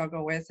I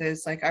struggle with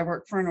is like I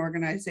work for an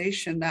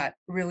organization that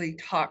really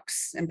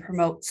talks and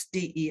promotes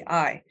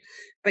DEI,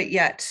 but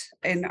yet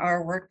in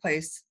our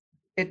workplace,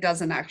 it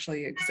doesn't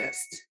actually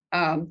exist.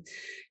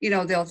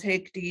 They'll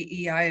take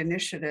DEI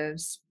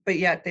initiatives, but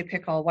yet they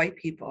pick all white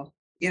people.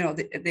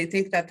 They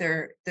think that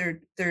they're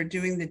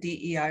doing the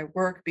DEI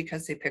work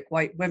because they pick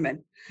white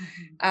women.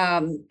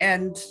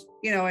 And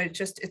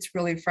it's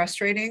really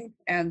frustrating.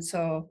 And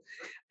so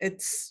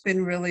it's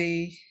been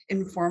really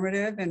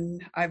informative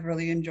and I've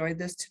really enjoyed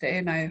this today.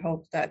 And I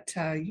hope that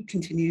you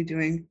continue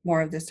doing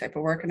more of this type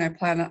of work. And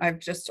I've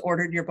just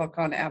ordered your book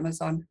on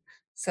Amazon.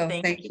 So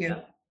thank you.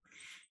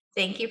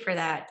 Thank you for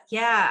that.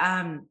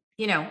 Yeah.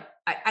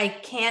 I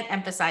can't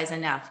emphasize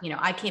enough,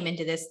 I came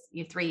into this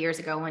 3 years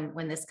ago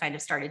when this kind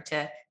of started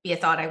to be a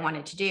thought I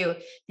wanted to do,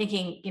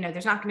 thinking,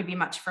 there's not going to be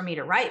much for me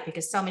to write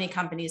because so many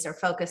companies are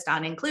focused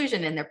on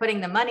inclusion and they're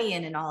putting the money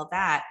in and all of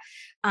that.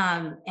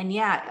 And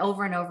yeah,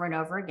 over and over and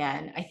over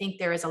again, I think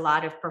there is a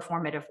lot of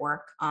performative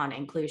work on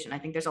inclusion. I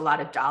think there's a lot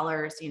of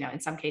dollars,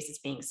 in some cases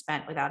being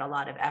spent without a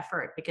lot of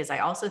effort, because I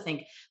also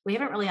think we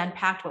haven't really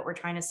unpacked what we're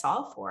trying to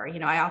solve for.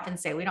 I often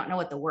say we don't know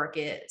what the work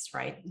is,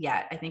 right?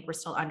 Yet I think we're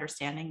still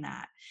understanding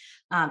that.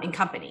 In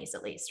companies,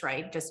 at least,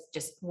 right?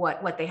 Just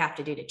what they have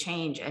to do to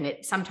change. And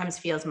it sometimes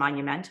feels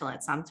monumental.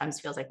 It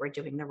sometimes feels like we're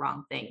doing the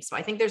wrong thing. So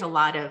I think there's a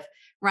lot of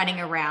running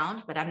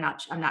around, but I'm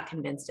not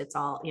convinced it's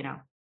all,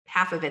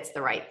 half of it's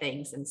the right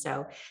things. And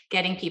so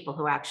getting people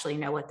who actually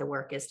know what the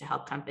work is to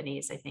help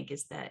companies, I think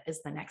is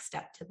the next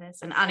step to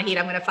this. And Anahit,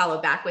 I'm going to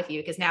follow back with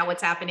you because now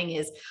what's happening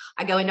is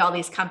I go into all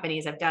these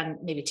companies. I've done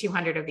maybe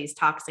 200 of these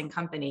talks in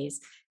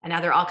companies, and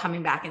now they're all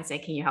coming back and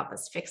saying, can you help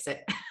us fix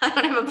it? I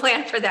don't have a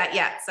plan for that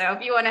yet. So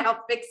if you want to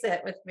help fix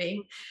it with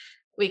me,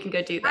 we can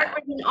go do that.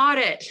 An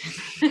audit.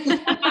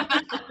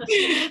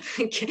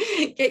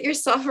 Get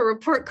yourself a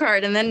report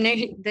card and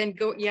then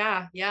go.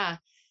 Yeah.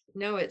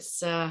 No,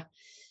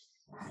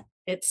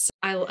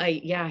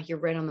 you're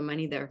right on the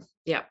money there.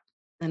 Yeah.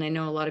 And I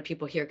know a lot of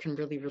people here can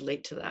really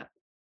relate to that.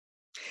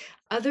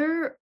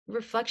 Other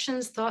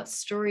reflections, thoughts,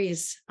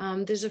 stories.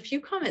 There's a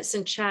few comments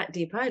in chat,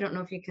 Deepa. I don't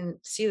know if you can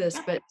see this,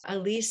 but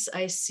Elise,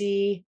 I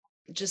see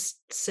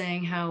just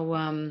saying how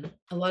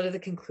a lot of the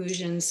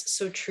conclusions,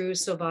 so true,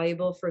 so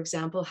valuable. For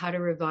example, how to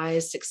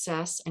revise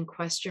success and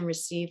question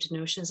received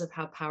notions of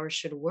how power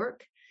should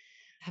work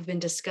have been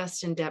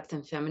discussed in depth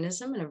in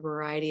feminism and a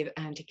variety of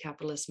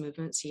anti-capitalist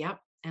movements. Yep.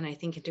 And I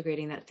think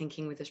integrating that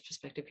thinking with this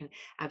perspective can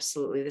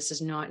absolutely, this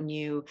is not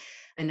new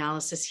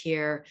analysis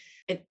here.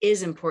 It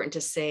is important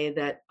to say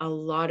that a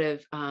lot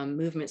of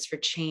movements for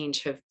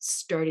change have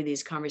started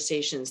these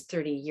conversations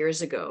 30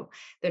 years ago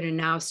that are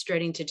now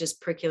starting to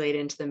just percolate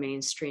into the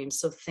mainstream.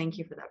 So thank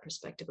you for that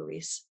perspective,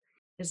 Elise.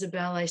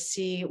 Isabel, I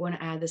want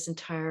to add this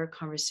entire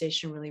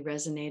conversation really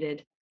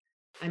resonated.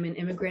 I'm an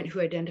immigrant who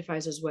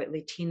identifies as white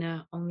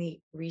Latina,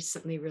 only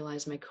recently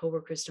realized my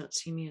coworkers don't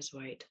see me as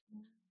white.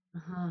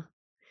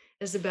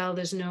 Isabel,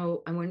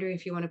 I'm wondering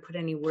if you want to put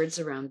any words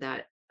around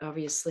that.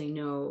 Obviously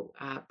no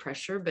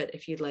pressure, but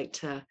if you'd like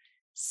to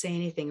say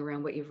anything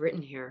around what you've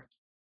written here,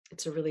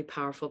 it's a really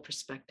powerful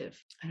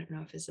perspective. I don't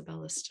know if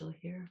Isabel is still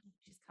here.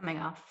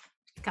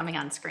 She's coming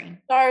on screen.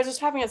 Sorry, I was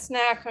just having a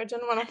snack. I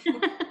didn't want to.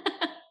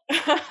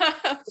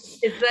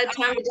 It's that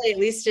time of day, at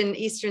least in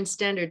Eastern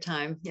Standard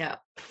Time. Yeah.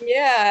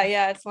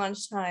 Yeah, it's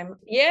lunchtime.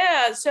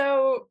 Yeah,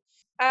 so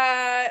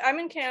I'm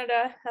in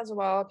Canada as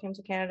well. I came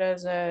to Canada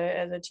as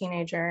a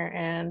teenager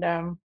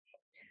and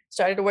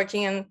started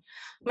working in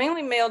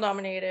mainly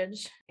male-dominated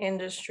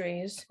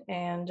industries.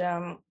 And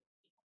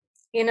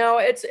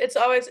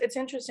it's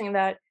interesting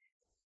that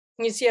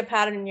you see a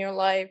pattern in your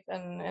life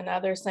and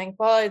others think,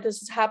 well, this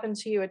has happened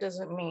to you. It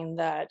doesn't mean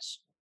that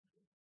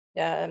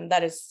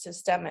that is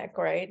systemic,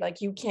 right?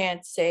 Like you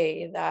can't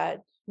say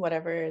that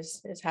whatever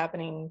is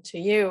happening to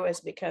you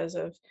is because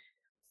of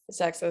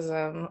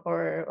sexism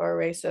or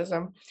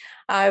racism.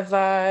 I've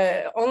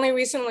only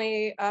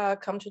recently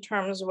come to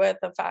terms with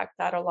the fact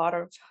that a lot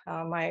of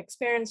my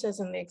experiences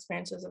and the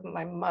experiences of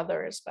my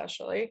mother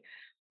especially,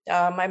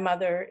 my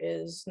mother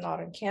is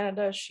not in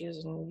Canada,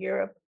 she's in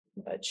Europe,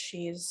 but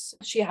she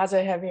has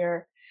a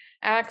heavier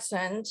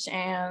accent,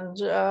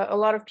 and a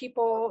lot of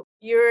people,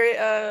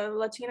 you're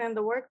Latina in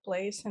the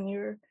workplace and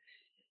you're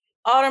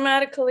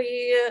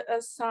automatically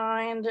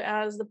assigned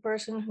as the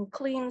person who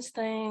cleans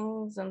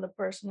things and the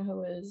person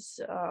who is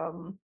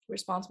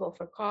responsible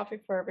for coffee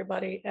for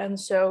everybody. And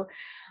so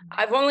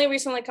I've only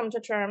recently come to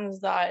terms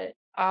that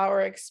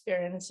our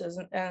experiences,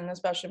 and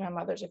especially my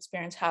mother's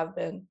experience, have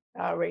been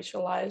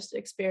racialized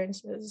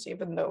experiences,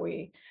 even though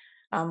we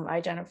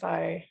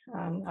identify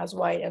as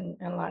white in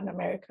Latin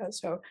America.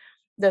 So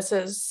this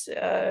is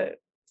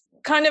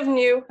kind of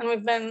new, and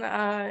we've been,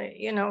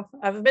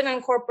 I've been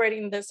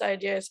incorporating this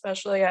idea,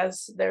 especially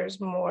as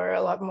there's a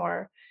lot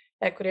more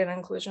equity and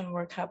inclusion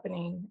work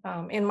happening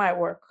in my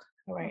work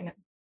right now.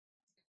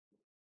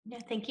 Yeah,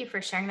 thank you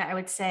for sharing that. I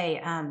would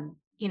say,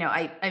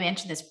 I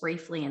mentioned this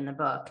briefly in the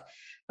book,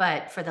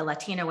 but for the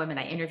Latino women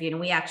I interviewed,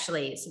 and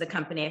so the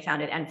company I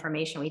founded,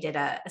 Information, we did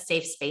a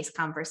safe space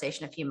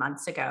conversation a few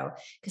months ago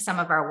because some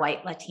of our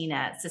white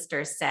Latina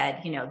sisters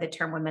said, the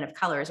term women of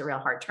color is a real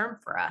hard term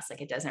for us.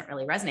 Like, it doesn't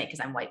really resonate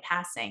because I'm white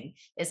passing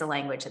is a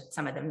language that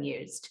some of them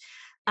used.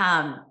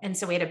 And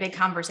so we had a big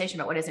conversation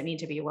about what does it mean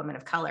to be a woman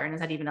of color, and is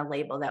that even a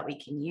label that we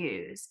can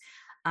use?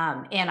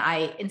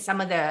 With some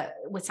of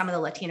the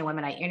Latina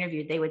women I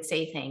interviewed, they would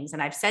say things,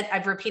 and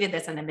I've repeated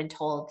this and I've been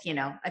told,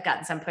 I've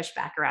gotten some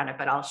pushback around it,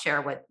 but I'll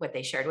share what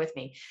they shared with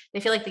me. They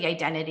feel like the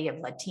identity of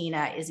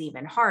Latina is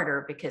even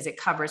harder because it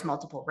covers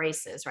multiple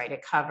races, right?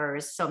 It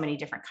covers so many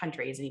different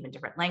countries and even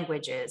different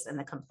languages and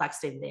the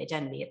complexity of the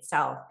identity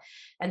itself.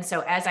 And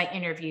so as I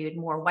interviewed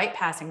more white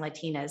passing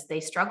Latinas,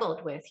 they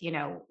struggled with,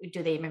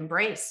 do they even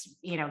embrace,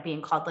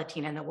 being called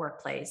Latina in the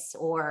workplace?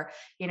 Or,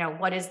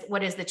 what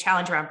is the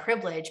challenge around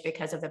privilege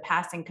because of the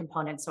passing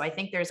component? So I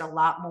think there's a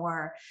lot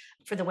more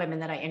for the women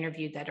that I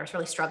interviewed that are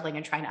really struggling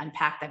and trying to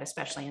unpack that,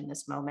 especially in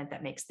this moment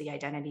that makes the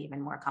identity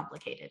even more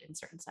complicated in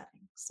certain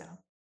settings. So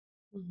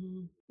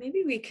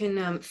maybe we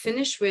can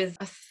finish with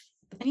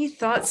any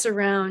thoughts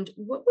around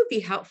what would be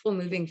helpful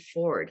moving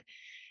forward.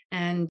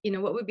 And,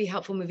 what would be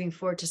helpful moving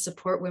forward to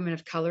support women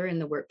of color in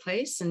the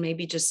workplace, and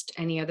maybe just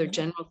any other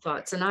general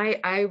thoughts. And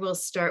I will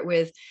start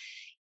with,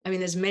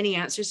 there's many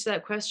answers to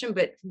that question,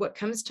 but what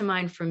comes to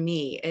mind for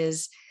me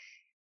is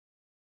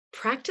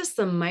practice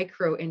the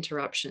micro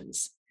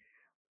interruptions.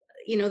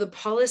 The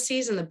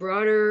policies and the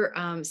broader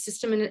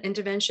system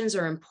interventions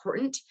are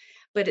important,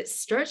 but it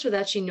starts with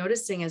actually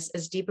noticing, as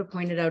Deepa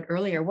pointed out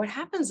earlier, what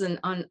happens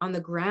on the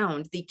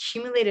ground, the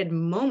accumulated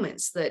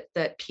moments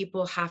that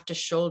people have to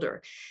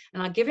shoulder.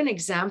 And I'll give an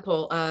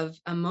example of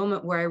a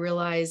moment where I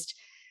realized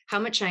how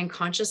much I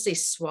unconsciously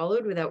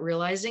swallowed without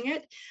realizing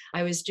it.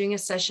 I was doing a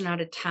session out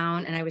of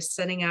town and I was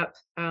setting up,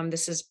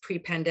 this is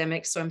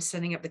pre-pandemic, so I'm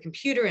setting up the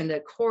computer and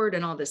the cord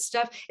and all this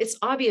stuff. It's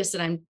obvious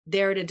that I'm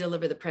there to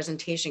deliver the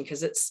presentation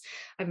because I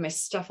have my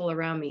stuff all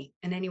around me.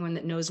 And anyone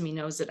that knows me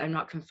knows that I'm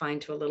not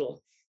confined to a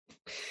little.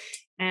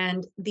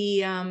 And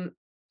the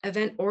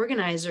event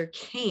organizer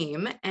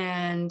came,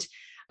 and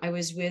I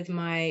was with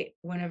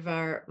one of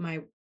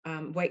my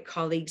white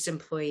colleagues,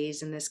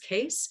 employees in this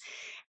case,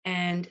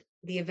 and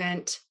the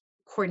event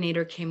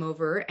coordinator came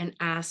over and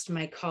asked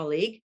my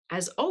colleague,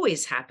 as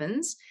always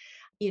happens,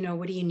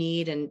 what do you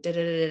need, and da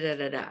da da da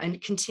da da,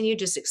 and continued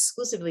just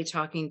exclusively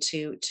talking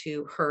to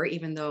her,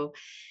 even though.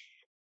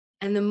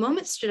 And the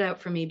moment stood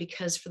out for me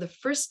because for the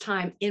first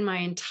time in my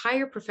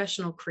entire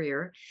professional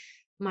career,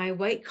 my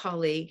white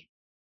colleague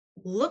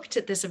looked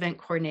at this event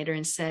coordinator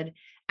and said,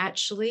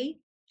 actually,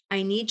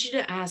 I need you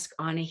to ask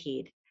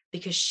Anahid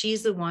because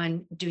she's the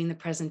one doing the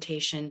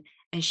presentation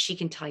and she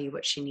can tell you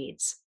what she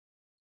needs.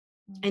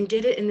 And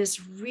did it in this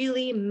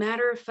really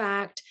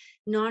matter-of-fact,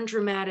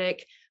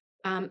 non-dramatic,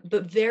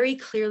 but very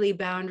clearly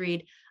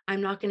boundaried.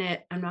 I'm not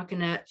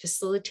gonna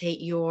facilitate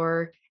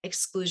your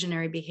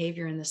exclusionary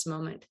behavior in this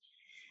moment.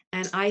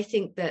 And I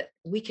think that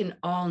we can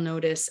all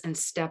notice and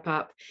step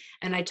up.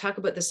 And I talk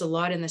about this a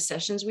lot in the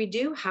sessions we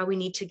do, how we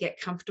need to get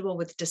comfortable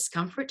with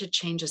discomfort to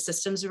change the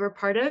systems we're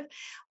part of.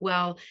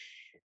 Well,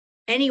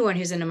 anyone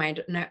who's in a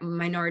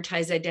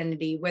minoritized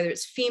identity, whether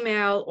it's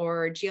female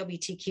or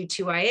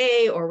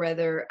GLBTQ2IA or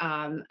whether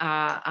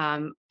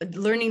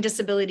learning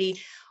disability,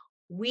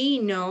 we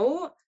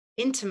know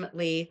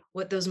intimately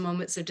what those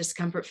moments of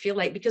discomfort feel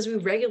like because we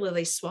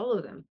regularly swallow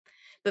them.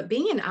 But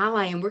being an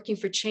ally and working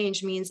for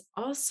change means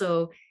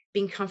also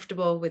being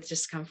comfortable with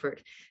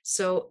discomfort.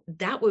 So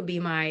that would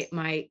be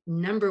my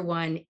number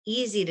one,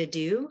 easy to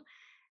do.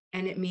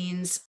 And it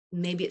means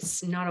maybe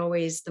it's not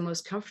always the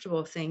most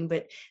comfortable thing,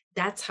 but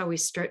that's how we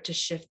start to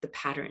shift the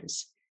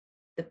patterns,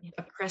 the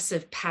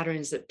oppressive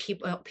patterns that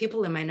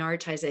people in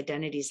minoritized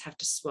identities have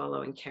to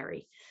swallow and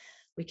carry.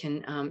 We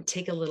can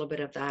take a little bit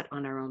of that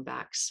on our own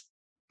backs.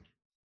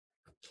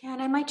 Yeah,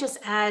 and I might just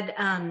add,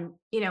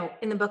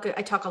 in the book,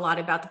 I talk a lot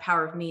about the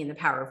power of me and the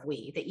power of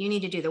we, that you need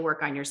to do the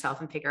work on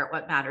yourself and figure out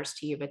what matters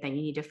to you, but then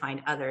you need to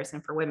find others.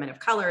 And for women of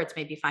color, it's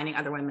maybe finding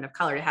other women of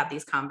color to have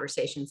these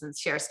conversations and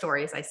share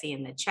stories. I see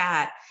in the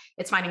chat,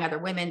 it's finding other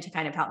women to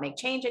kind of help make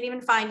change, and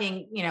even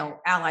finding,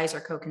 allies or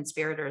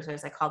co-conspirators,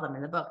 as I call them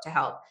in the book, to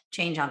help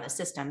change on the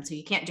system. So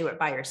you can't do it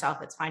by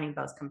yourself. It's finding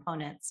both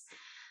components.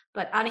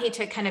 But Anahi,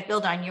 to kind of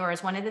build on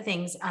yours, one of the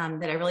things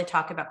that I really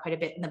talk about quite a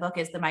bit in the book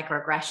is the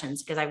microaggressions,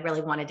 because I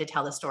really wanted to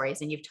tell the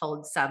stories. And you've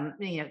told some,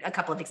 a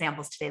couple of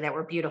examples today that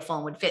were beautiful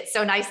and would fit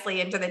so nicely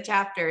into the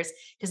chapters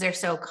because they're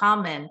so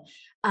common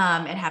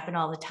and happen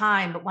all the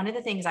time. But one of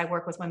the things I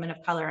work with women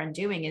of color on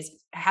doing is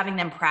having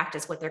them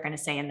practice what they're going to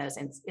say in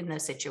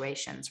those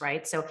situations,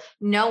 right? So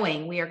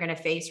knowing we are going to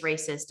face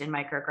racist and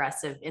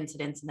microaggressive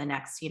incidents in the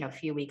next,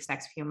 few weeks,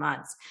 next few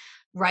months.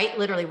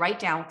 Literally write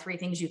down 3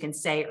 things you can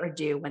say or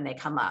do when they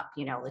come up,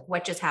 like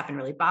what just happened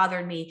really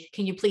bothered me.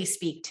 Can you please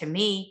speak to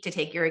me, to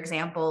take your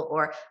example?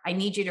 Or I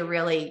need you to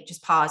really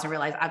just pause and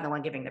realize I'm the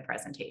one giving the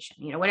presentation,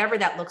 whatever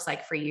that looks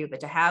like for you, but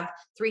to have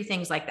 3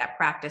 things like that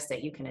practice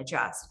that you can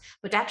adjust,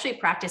 but to actually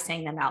practice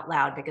saying them out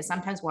loud, because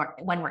sometimes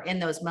when we're in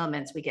those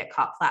moments, we get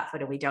caught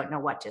flat-footed. We don't know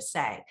what to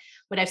say.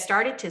 What I've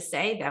started to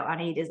say though,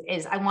 Anit,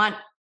 is I want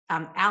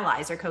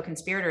allies or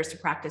co-conspirators to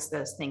practice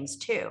those things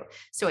too.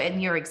 So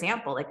in your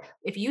example, like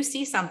if you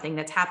see something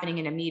that's happening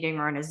in a meeting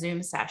or in a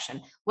Zoom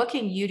session, what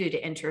can you do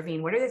to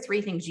intervene? What are the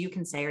 3 things you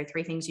can say or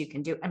 3 things you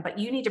can do? But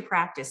you need to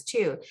practice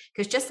too,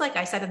 because just like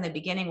I said in the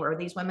beginning, where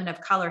these women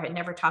of color had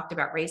never talked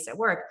about race at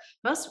work,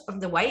 most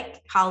of the white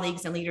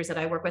colleagues and leaders that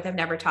I work with have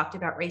never talked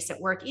about race at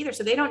work either.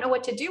 So they don't know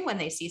what to do when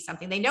they see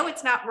something. They know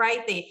it's not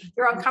right.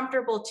 They're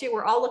uncomfortable too.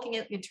 We're all looking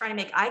at and trying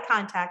to make eye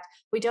contact.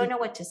 We don't know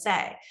what to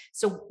say.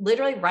 So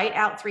literally write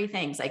out 3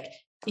 things like,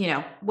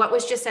 what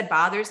was just said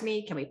bothers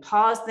me. Can we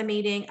pause the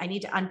meeting? I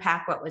need to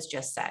unpack what was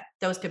just said.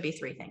 Those could be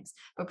 3 things,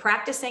 but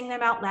practicing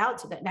them out loud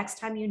so that next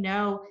time you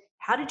know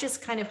how to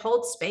just kind of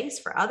hold space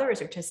for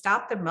others or to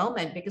stop the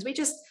moment, because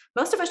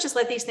most of us just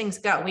let these things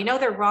go. We know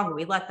they're wrong.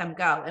 We let them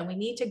go, and we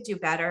need to do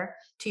better,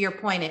 to your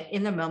point,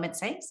 in the moment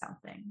saying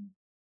something.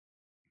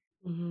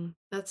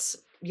 That's,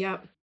 yeah,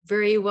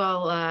 very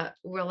well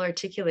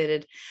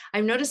articulated.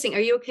 I'm noticing, are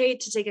you okay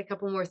to take a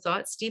couple more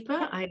thoughts,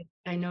 Deepa?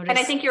 I noticed. And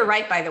I think you're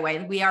right, by the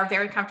way. We are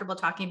very comfortable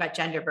talking about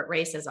gender, but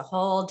race is a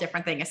whole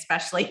different thing,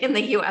 especially in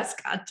the US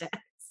context.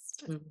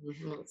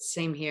 Well,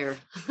 same here.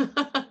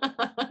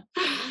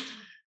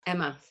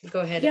 Emma,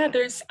 go ahead. Yeah,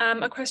 there's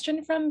a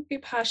question from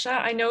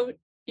Bipasha. I know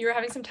you're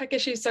having some tech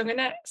issues, so I'm going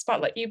to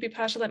spotlight you,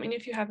 Bipasha. Let me know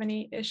if you have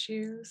any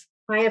issues.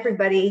 Hi,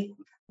 everybody.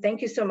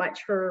 Thank you so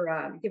much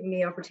for giving me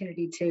the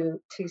opportunity to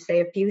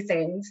say a few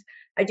things.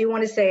 I do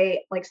want to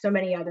say, like so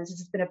many others, this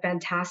has been a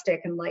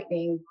fantastic,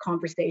 enlightening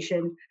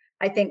conversation.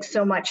 I think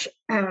so much,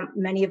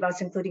 many of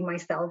us, including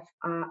myself,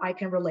 I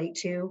can relate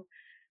to.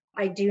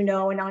 I do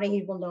know, and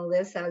Ani will know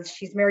this, as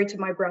she's married to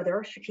my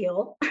brother,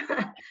 Shaquille.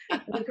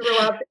 We grew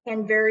up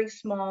in very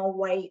small,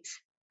 white,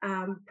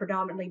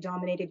 predominantly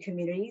dominated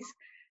communities,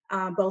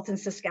 both in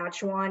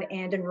Saskatchewan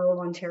and in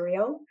rural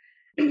Ontario.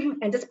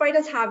 And despite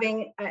us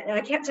having, and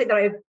I can't say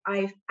that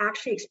I've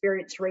actually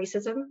experienced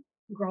racism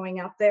growing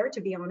up there,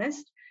 to be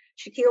honest.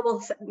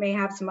 Shaquille may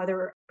have some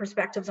other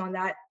perspectives on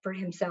that for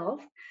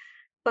himself.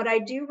 But I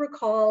do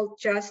recall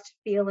just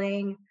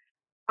feeling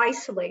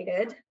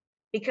isolated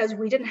because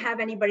we didn't have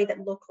anybody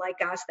that looked like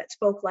us, that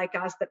spoke like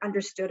us, that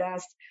understood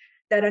us,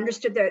 that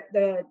understood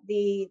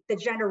the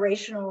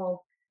generational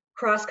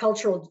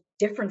cross-cultural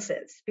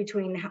differences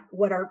between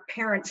what our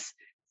parents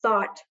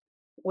thought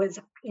was,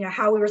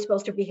 how we were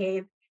supposed to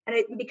behave.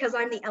 And because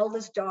I'm the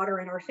eldest daughter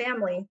in our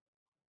family,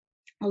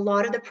 a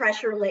lot of the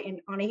pressure,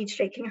 and Anahi's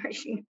shaking her,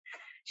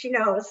 she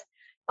knows,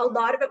 a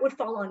lot of it would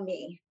fall on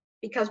me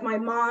because my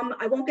mom,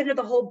 I won't get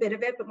into the whole bit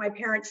of it, but my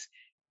parents,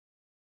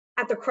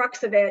 at the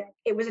crux of it,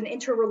 it was an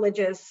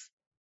interreligious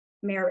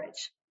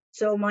marriage.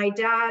 So my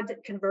dad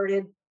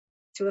converted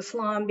to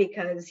Islam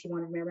because he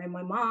wanted to marry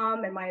my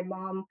mom, and my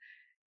mom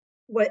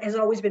has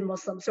always been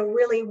Muslim. So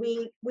really,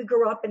 we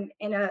grew up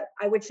in a,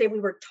 I would say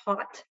we were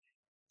taught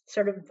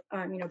sort of,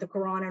 the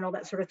Quran and all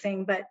that sort of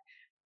thing, but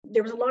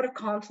there was a lot of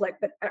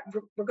conflict. But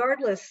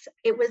regardless,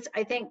 it was,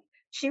 I think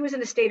she was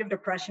in a state of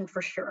depression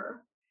for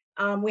sure.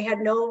 We had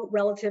no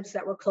relatives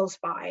that were close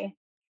by.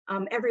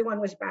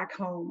 Everyone was back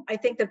home. I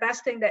think the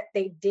best thing that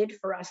they did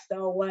for us,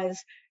 though, was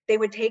they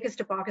would take us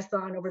to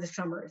Pakistan over the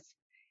summers.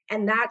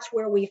 And that's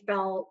where we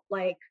felt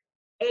like,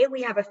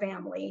 we have a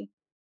family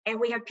and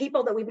we have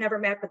people that we've never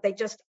met, but they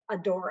just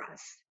adore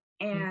us.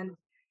 And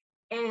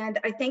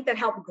I think that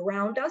helped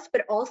ground us,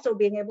 but also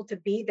being able to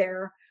be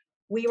there,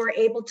 we were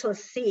able to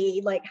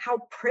see like how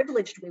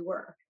privileged we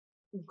were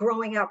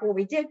growing up where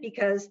we did,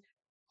 because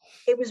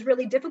it was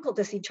really difficult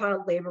to see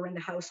child labor in the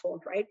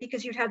household, right?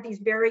 Because you'd have these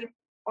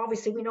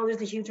obviously we know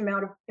there's a huge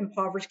amount of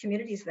impoverished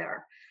communities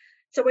there.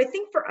 So I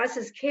think for us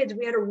as kids,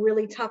 we had a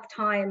really tough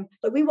time.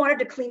 Like we wanted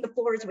to clean the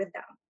floors with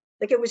them.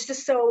 Like it was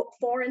just so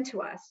foreign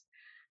to us.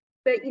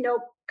 But,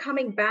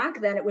 coming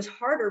back then, it was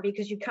harder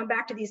because you come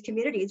back to these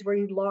communities where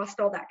you'd lost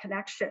all that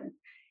connection.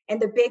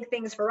 And the big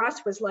things for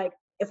us was like,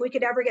 if we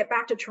could ever get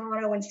back to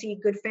Toronto and see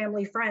good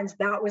family friends,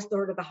 that was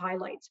sort of the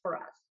highlights for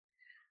us.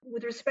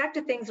 With respect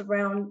to things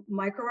around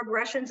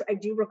microaggressions, I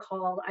do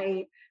recall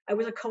I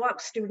was a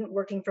co-op student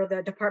working for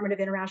the Department of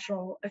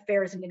International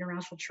Affairs and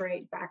International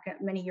Trade back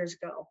many years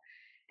ago.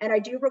 And I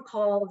do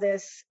recall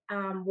this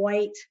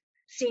white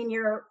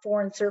senior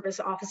Foreign Service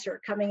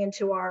officer coming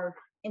into our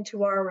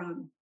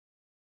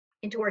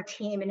into our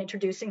team and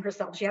introducing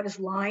herself. She had us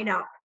line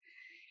up.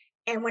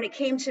 And when it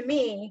came to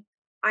me,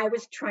 I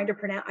was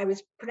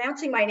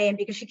pronouncing my name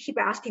because she kept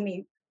asking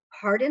me,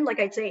 pardon? Like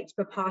I'd say, it's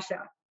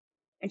Bipasha.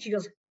 And she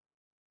goes,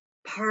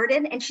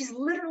 pardon? And she's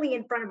literally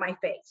in front of my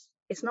face.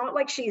 It's not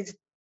like she's,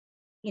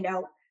 you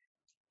know,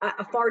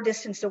 a far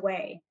distance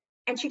away.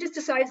 And she just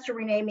decides to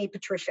rename me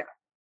Patricia.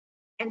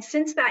 And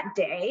since that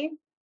day,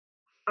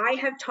 I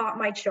have taught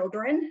my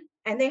children,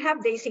 and they have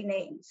Desi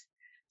names.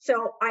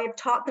 So I have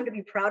taught them to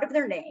be proud of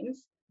their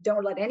names.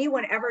 Don't let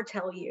anyone ever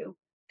tell you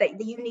that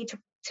you need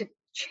to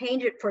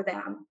change it for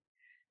them,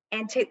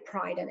 and take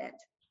pride in it.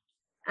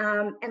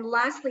 And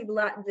lastly,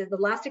 the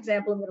last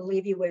example I'm going to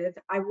leave you with,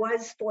 I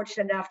was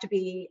fortunate enough to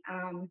be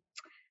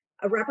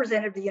a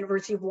representative of the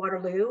University of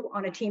Waterloo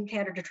on a Team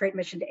Canada trade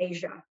mission to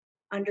Asia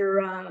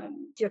under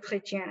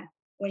Dieu-Chrétien,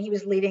 when he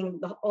was leading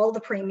all the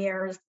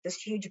premiers,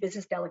 this huge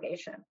business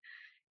delegation.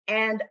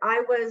 And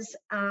I was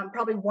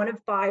probably one of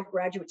 5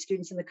 graduate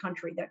students in the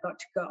country that got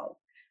to go.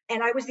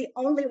 And I was the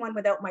only one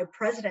without my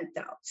president,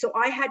 though. So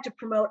I had to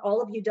promote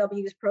all of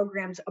UW's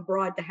programs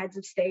abroad, the heads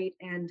of state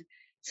and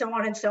so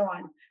on and so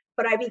on.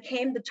 But I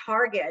became the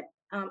target.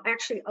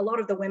 Actually, a lot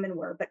of the women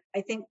were, but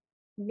I think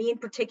me in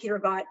particular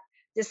got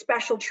this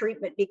special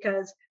treatment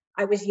because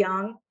I was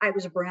young, I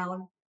was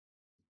brown.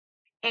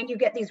 And you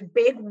get these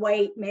big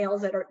white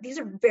males these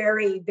are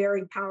very,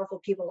 very powerful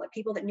people, like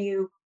people that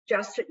knew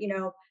just,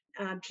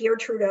 Pierre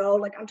Trudeau,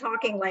 like I'm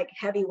talking like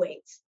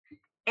heavyweights.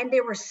 And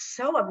they were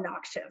so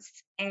obnoxious.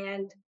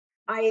 And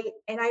I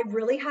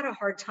really had a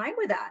hard time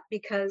with that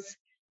because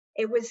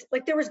it was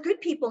like, there was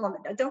good people on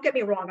the, don't get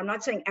me wrong, I'm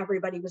not saying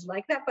everybody was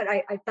like that, but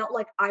I felt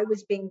like I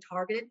was being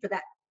targeted for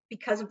that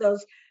because of the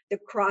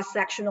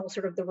cross-sectional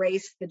sort of the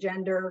race, the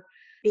gender,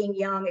 being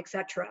young,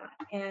 etc.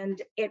 And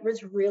it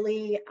was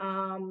really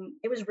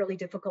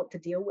difficult to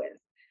deal with.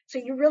 So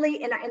you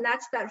really, and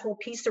that's that whole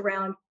piece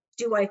around,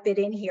 do I fit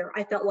in here?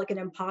 I felt like an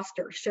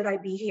imposter. Should I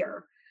be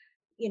here?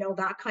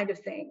 That kind of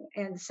thing.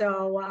 And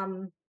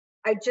so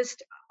I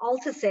just, all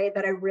to say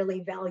that I really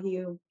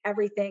value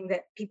everything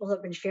that people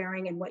have been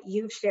sharing and what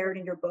you've shared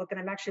in your book. And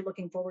I'm actually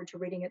looking forward to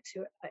reading it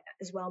too,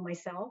 as well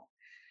myself.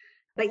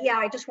 But yeah,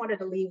 I just wanted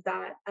to leave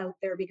that out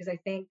there because I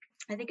think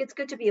it's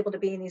good to be able to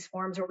be in these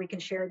forums where we can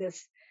share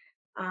this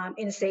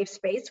in a safe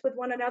space with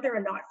one another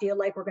and not feel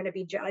like we're going to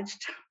be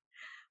judged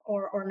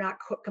or not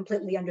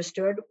completely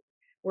understood.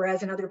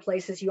 Whereas in other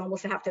places, you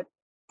almost have to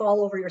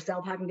fall over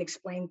yourself having to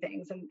explain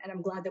things. And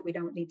I'm glad that we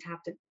don't need to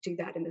have to do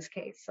that in this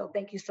case. So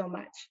thank you so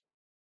much.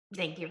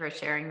 Thank you for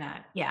sharing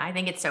that. Yeah, I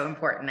think it's so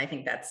important. I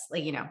think that's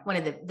like, one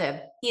of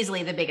the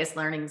easily the biggest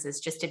learnings is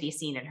just to be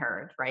seen and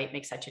heard, right?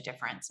 Makes such a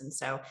difference. And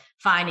so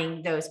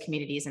finding those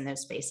communities and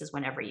those spaces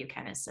whenever you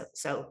can is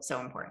so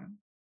important.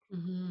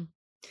 Mm-hmm.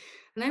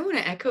 And I want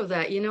to echo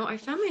that. I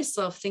found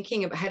myself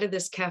thinking ahead of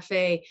this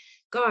cafe,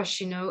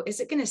 gosh, is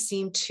it going to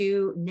seem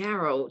too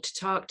narrow to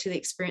talk to the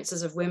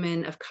experiences of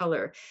women of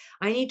color?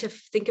 I need to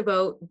think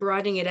about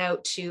broadening it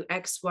out to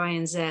X, Y,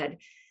 and Z.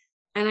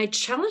 And I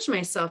challenged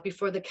myself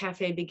before the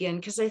cafe began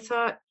because I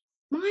thought,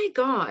 my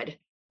God,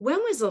 when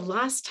was the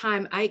last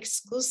time I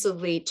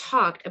exclusively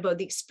talked about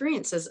the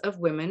experiences of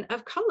women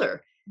of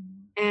color?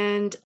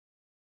 And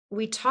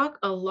we talk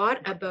a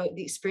lot about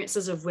the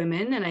experiences of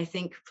women, and I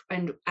think,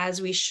 and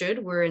as we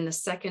should, we're in the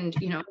second,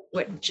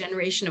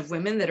 generation of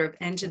women that have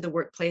entered the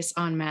workplace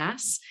en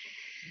masse,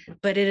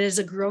 but it is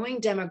a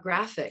growing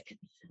demographic,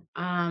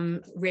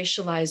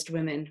 racialized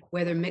women,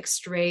 whether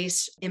mixed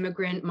race,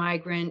 immigrant,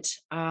 migrant,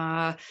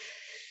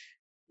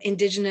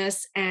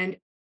 Indigenous, and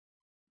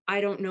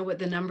I don't know what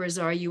the numbers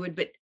are,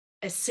 but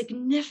a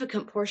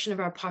significant portion of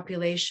our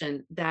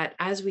population that,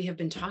 as we have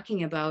been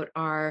talking about,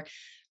 are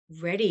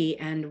ready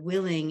and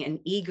willing and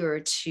eager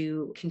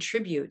to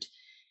contribute,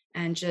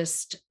 and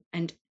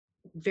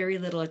very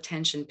little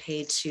attention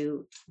paid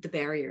to the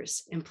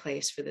barriers in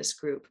place for this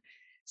group.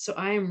 So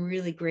I am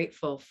really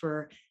grateful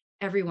for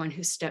everyone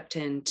who stepped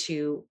in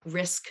to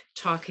risk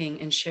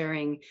talking and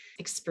sharing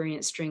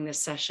experience during this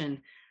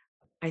session.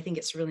 I think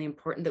it's really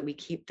important that we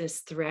keep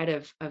this thread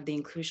of the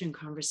inclusion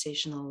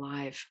conversation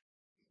alive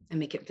and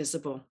make it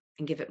visible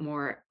and give it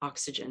more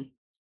oxygen.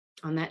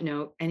 On that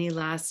note,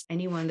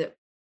 anyone that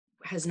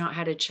has not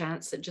had a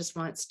chance that just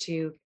wants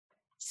to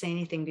say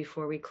anything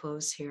before we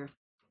close here?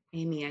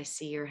 Amy, I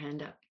see your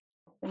hand up.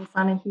 Thanks,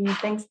 Anahi.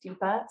 Thanks,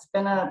 Deepa. It's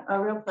been a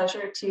real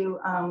pleasure to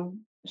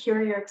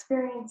hear your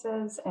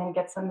experiences and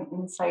get some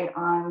insight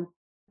on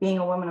being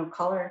a woman of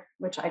color,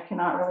 which I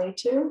cannot relate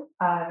to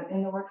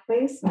in the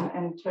workplace,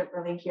 and to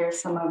really hear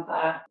some of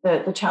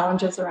the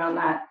challenges around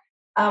that.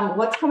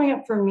 What's coming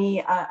up for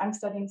me, I'm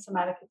studying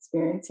somatic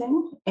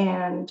experiencing,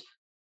 and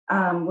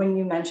when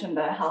you mentioned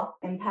the health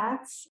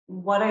impacts,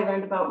 what I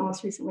learned about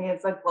most recently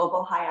is a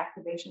global high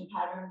activation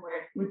pattern,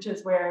 which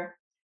is where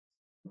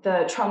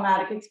the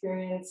traumatic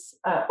experience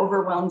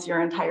overwhelms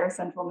your entire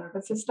central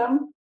nervous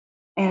system.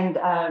 And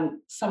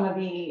some of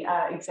the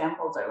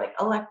examples are like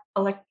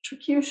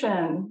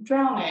electrocution,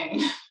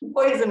 drowning,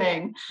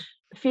 poisoning,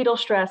 fetal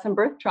stress, and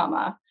birth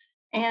trauma.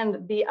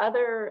 And the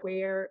other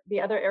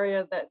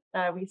area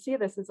that we see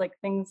this is like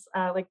things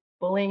like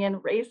bullying and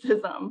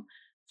racism.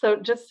 So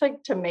just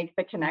like to make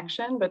the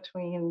connection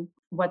between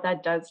what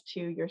that does to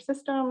your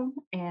system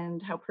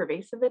and how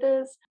pervasive it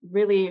is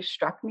really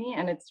struck me.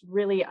 And it's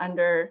really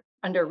under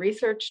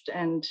researched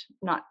and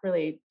not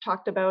really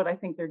talked about. I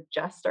think they're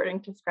just starting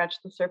to scratch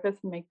the surface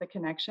and make the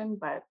connection,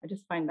 but I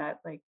just find that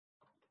like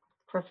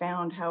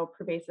profound how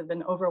pervasive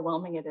and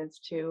overwhelming it is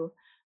to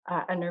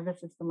a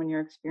nervous system when you're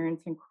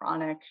experiencing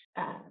chronic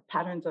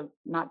patterns of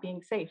not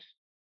being safe.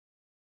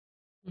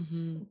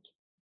 Mhm.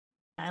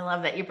 I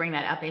love that you bring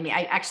that up, Amy.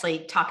 I actually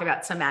talk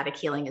about somatic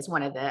healing as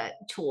one of the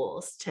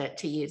tools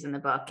to use in the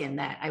book, and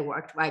that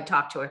I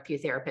talked to a few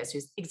therapists who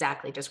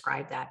exactly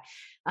described that.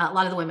 A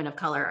lot of the women of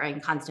color are in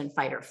constant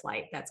fight or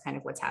flight. That's kind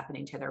of what's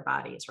happening to their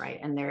bodies, right?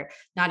 And they're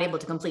not able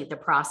to complete the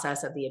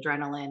process of the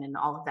adrenaline and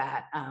all of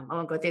that. I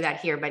won't go through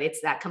that here, but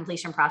it's that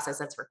completion process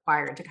that's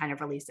required to kind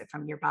of release it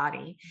from your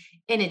body,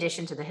 in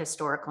addition to the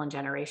historical and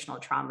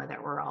generational trauma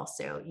that we're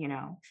also,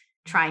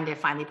 trying to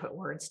finally put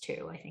words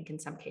to, I think, in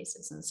some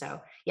cases. And so,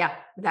 yeah,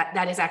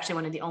 that is actually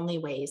one of the only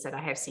ways that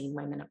I have seen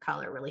women of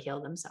color really heal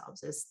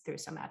themselves is through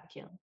somatic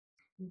healing.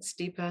 Thanks,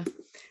 Deepa.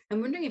 I'm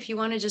wondering if you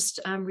want to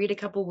just read a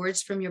couple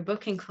words from your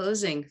book in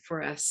closing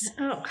for us.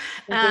 Oh,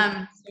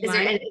 is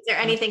there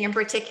anything in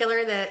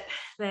particular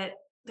that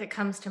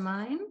comes to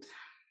mind?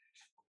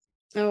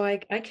 Oh,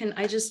 I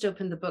just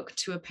opened the book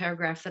to a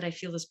paragraph that I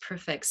feel is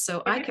perfect.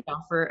 So I could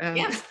offer.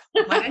 Yes.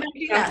 Why don't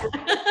you do that?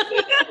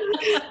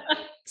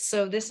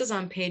 So this is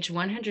on page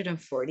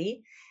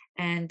 140,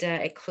 and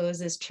it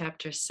closes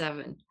chapter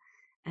 7.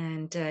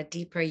 And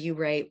Deepa, you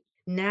write,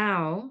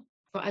 now,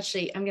 well,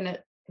 actually, I'm going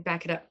to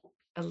back it up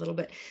a little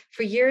bit.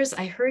 For years,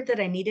 I heard that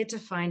I needed to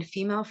find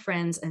female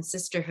friends and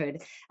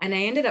sisterhood, and I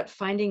ended up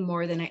finding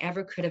more than I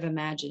ever could have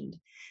imagined.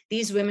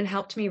 These women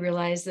helped me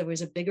realize there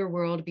was a bigger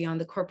world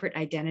beyond the corporate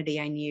identity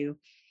I knew.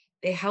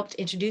 They helped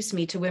introduce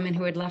me to women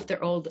who had left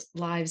their old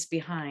lives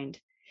behind.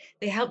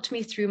 They helped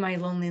me through my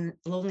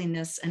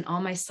loneliness and all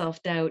my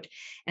self-doubt,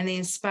 and they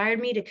inspired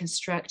me to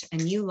construct a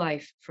new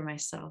life for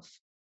myself.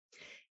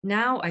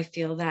 Now I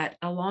feel that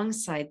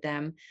alongside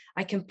them,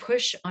 I can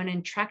push on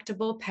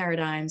intractable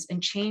paradigms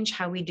and change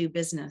how we do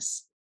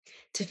business.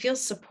 To feel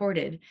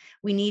supported,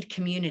 we need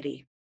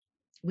community.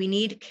 We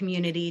need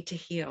community to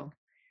heal.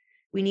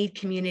 We need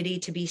community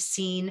to be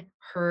seen,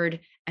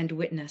 heard, and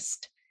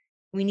witnessed.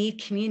 We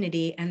need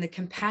community and the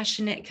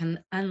compassion it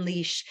can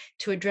unleash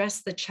to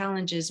address the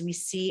challenges we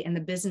see in the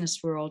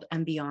business world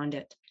and beyond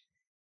it.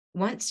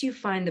 Once you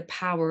find the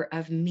power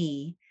of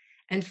me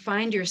and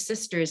find your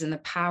sisters in the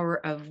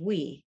power of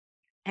we,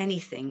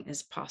 anything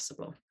is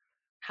possible.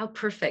 How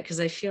perfect, because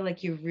I feel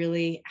like you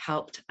really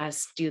helped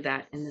us do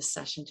that in this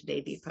session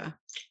today, Deepa.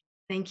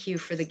 Thank you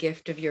for the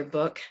gift of your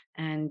book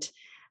and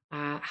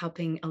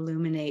helping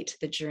illuminate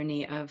the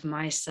journey of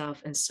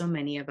myself and so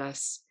many of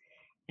us.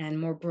 And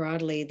more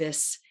broadly,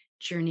 this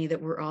journey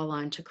that we're all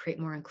on to create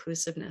more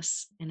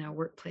inclusiveness in our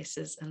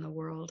workplaces and the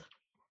world.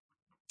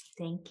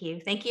 Thank you.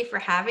 Thank you for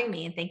having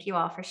me. And thank you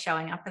all for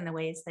showing up in the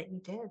ways that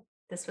you did.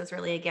 This was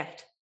really a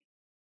gift.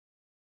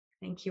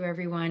 Thank you,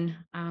 everyone.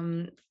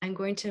 I'm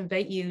going to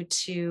invite you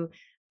to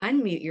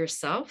unmute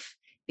yourself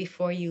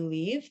before you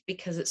leave,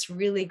 because it's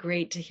really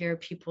great to hear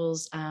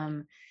people's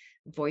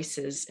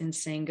voices and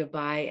saying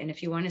goodbye. And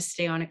if you want to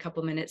stay on a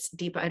couple minutes,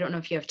 Deepa, I don't know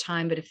if you have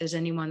time, but if there's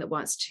anyone that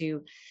wants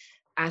to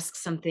ask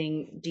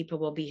something, Deepa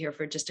will be here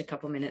for just a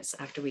couple minutes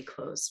after we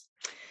close.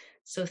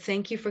 So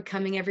thank you for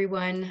coming,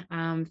 everyone.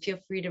 Feel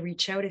free to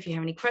reach out if you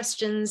have any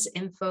questions,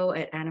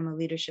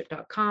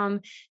 info@animaleadership.com.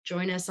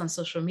 Join us on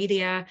social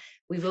media.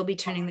 We will be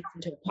turning this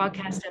into a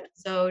podcast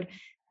episode,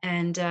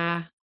 and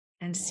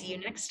see you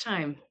next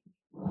time.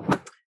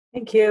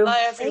 Thank you.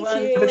 Bye, everyone.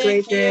 Thank you. Have a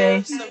great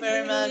day. Thank you so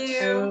very much.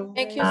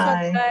 Thank you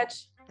Bye. so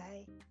much.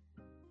 Bye.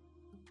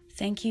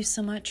 Thank you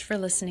so much for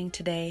listening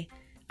today.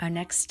 Our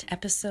next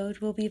episode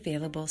will be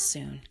available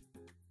soon.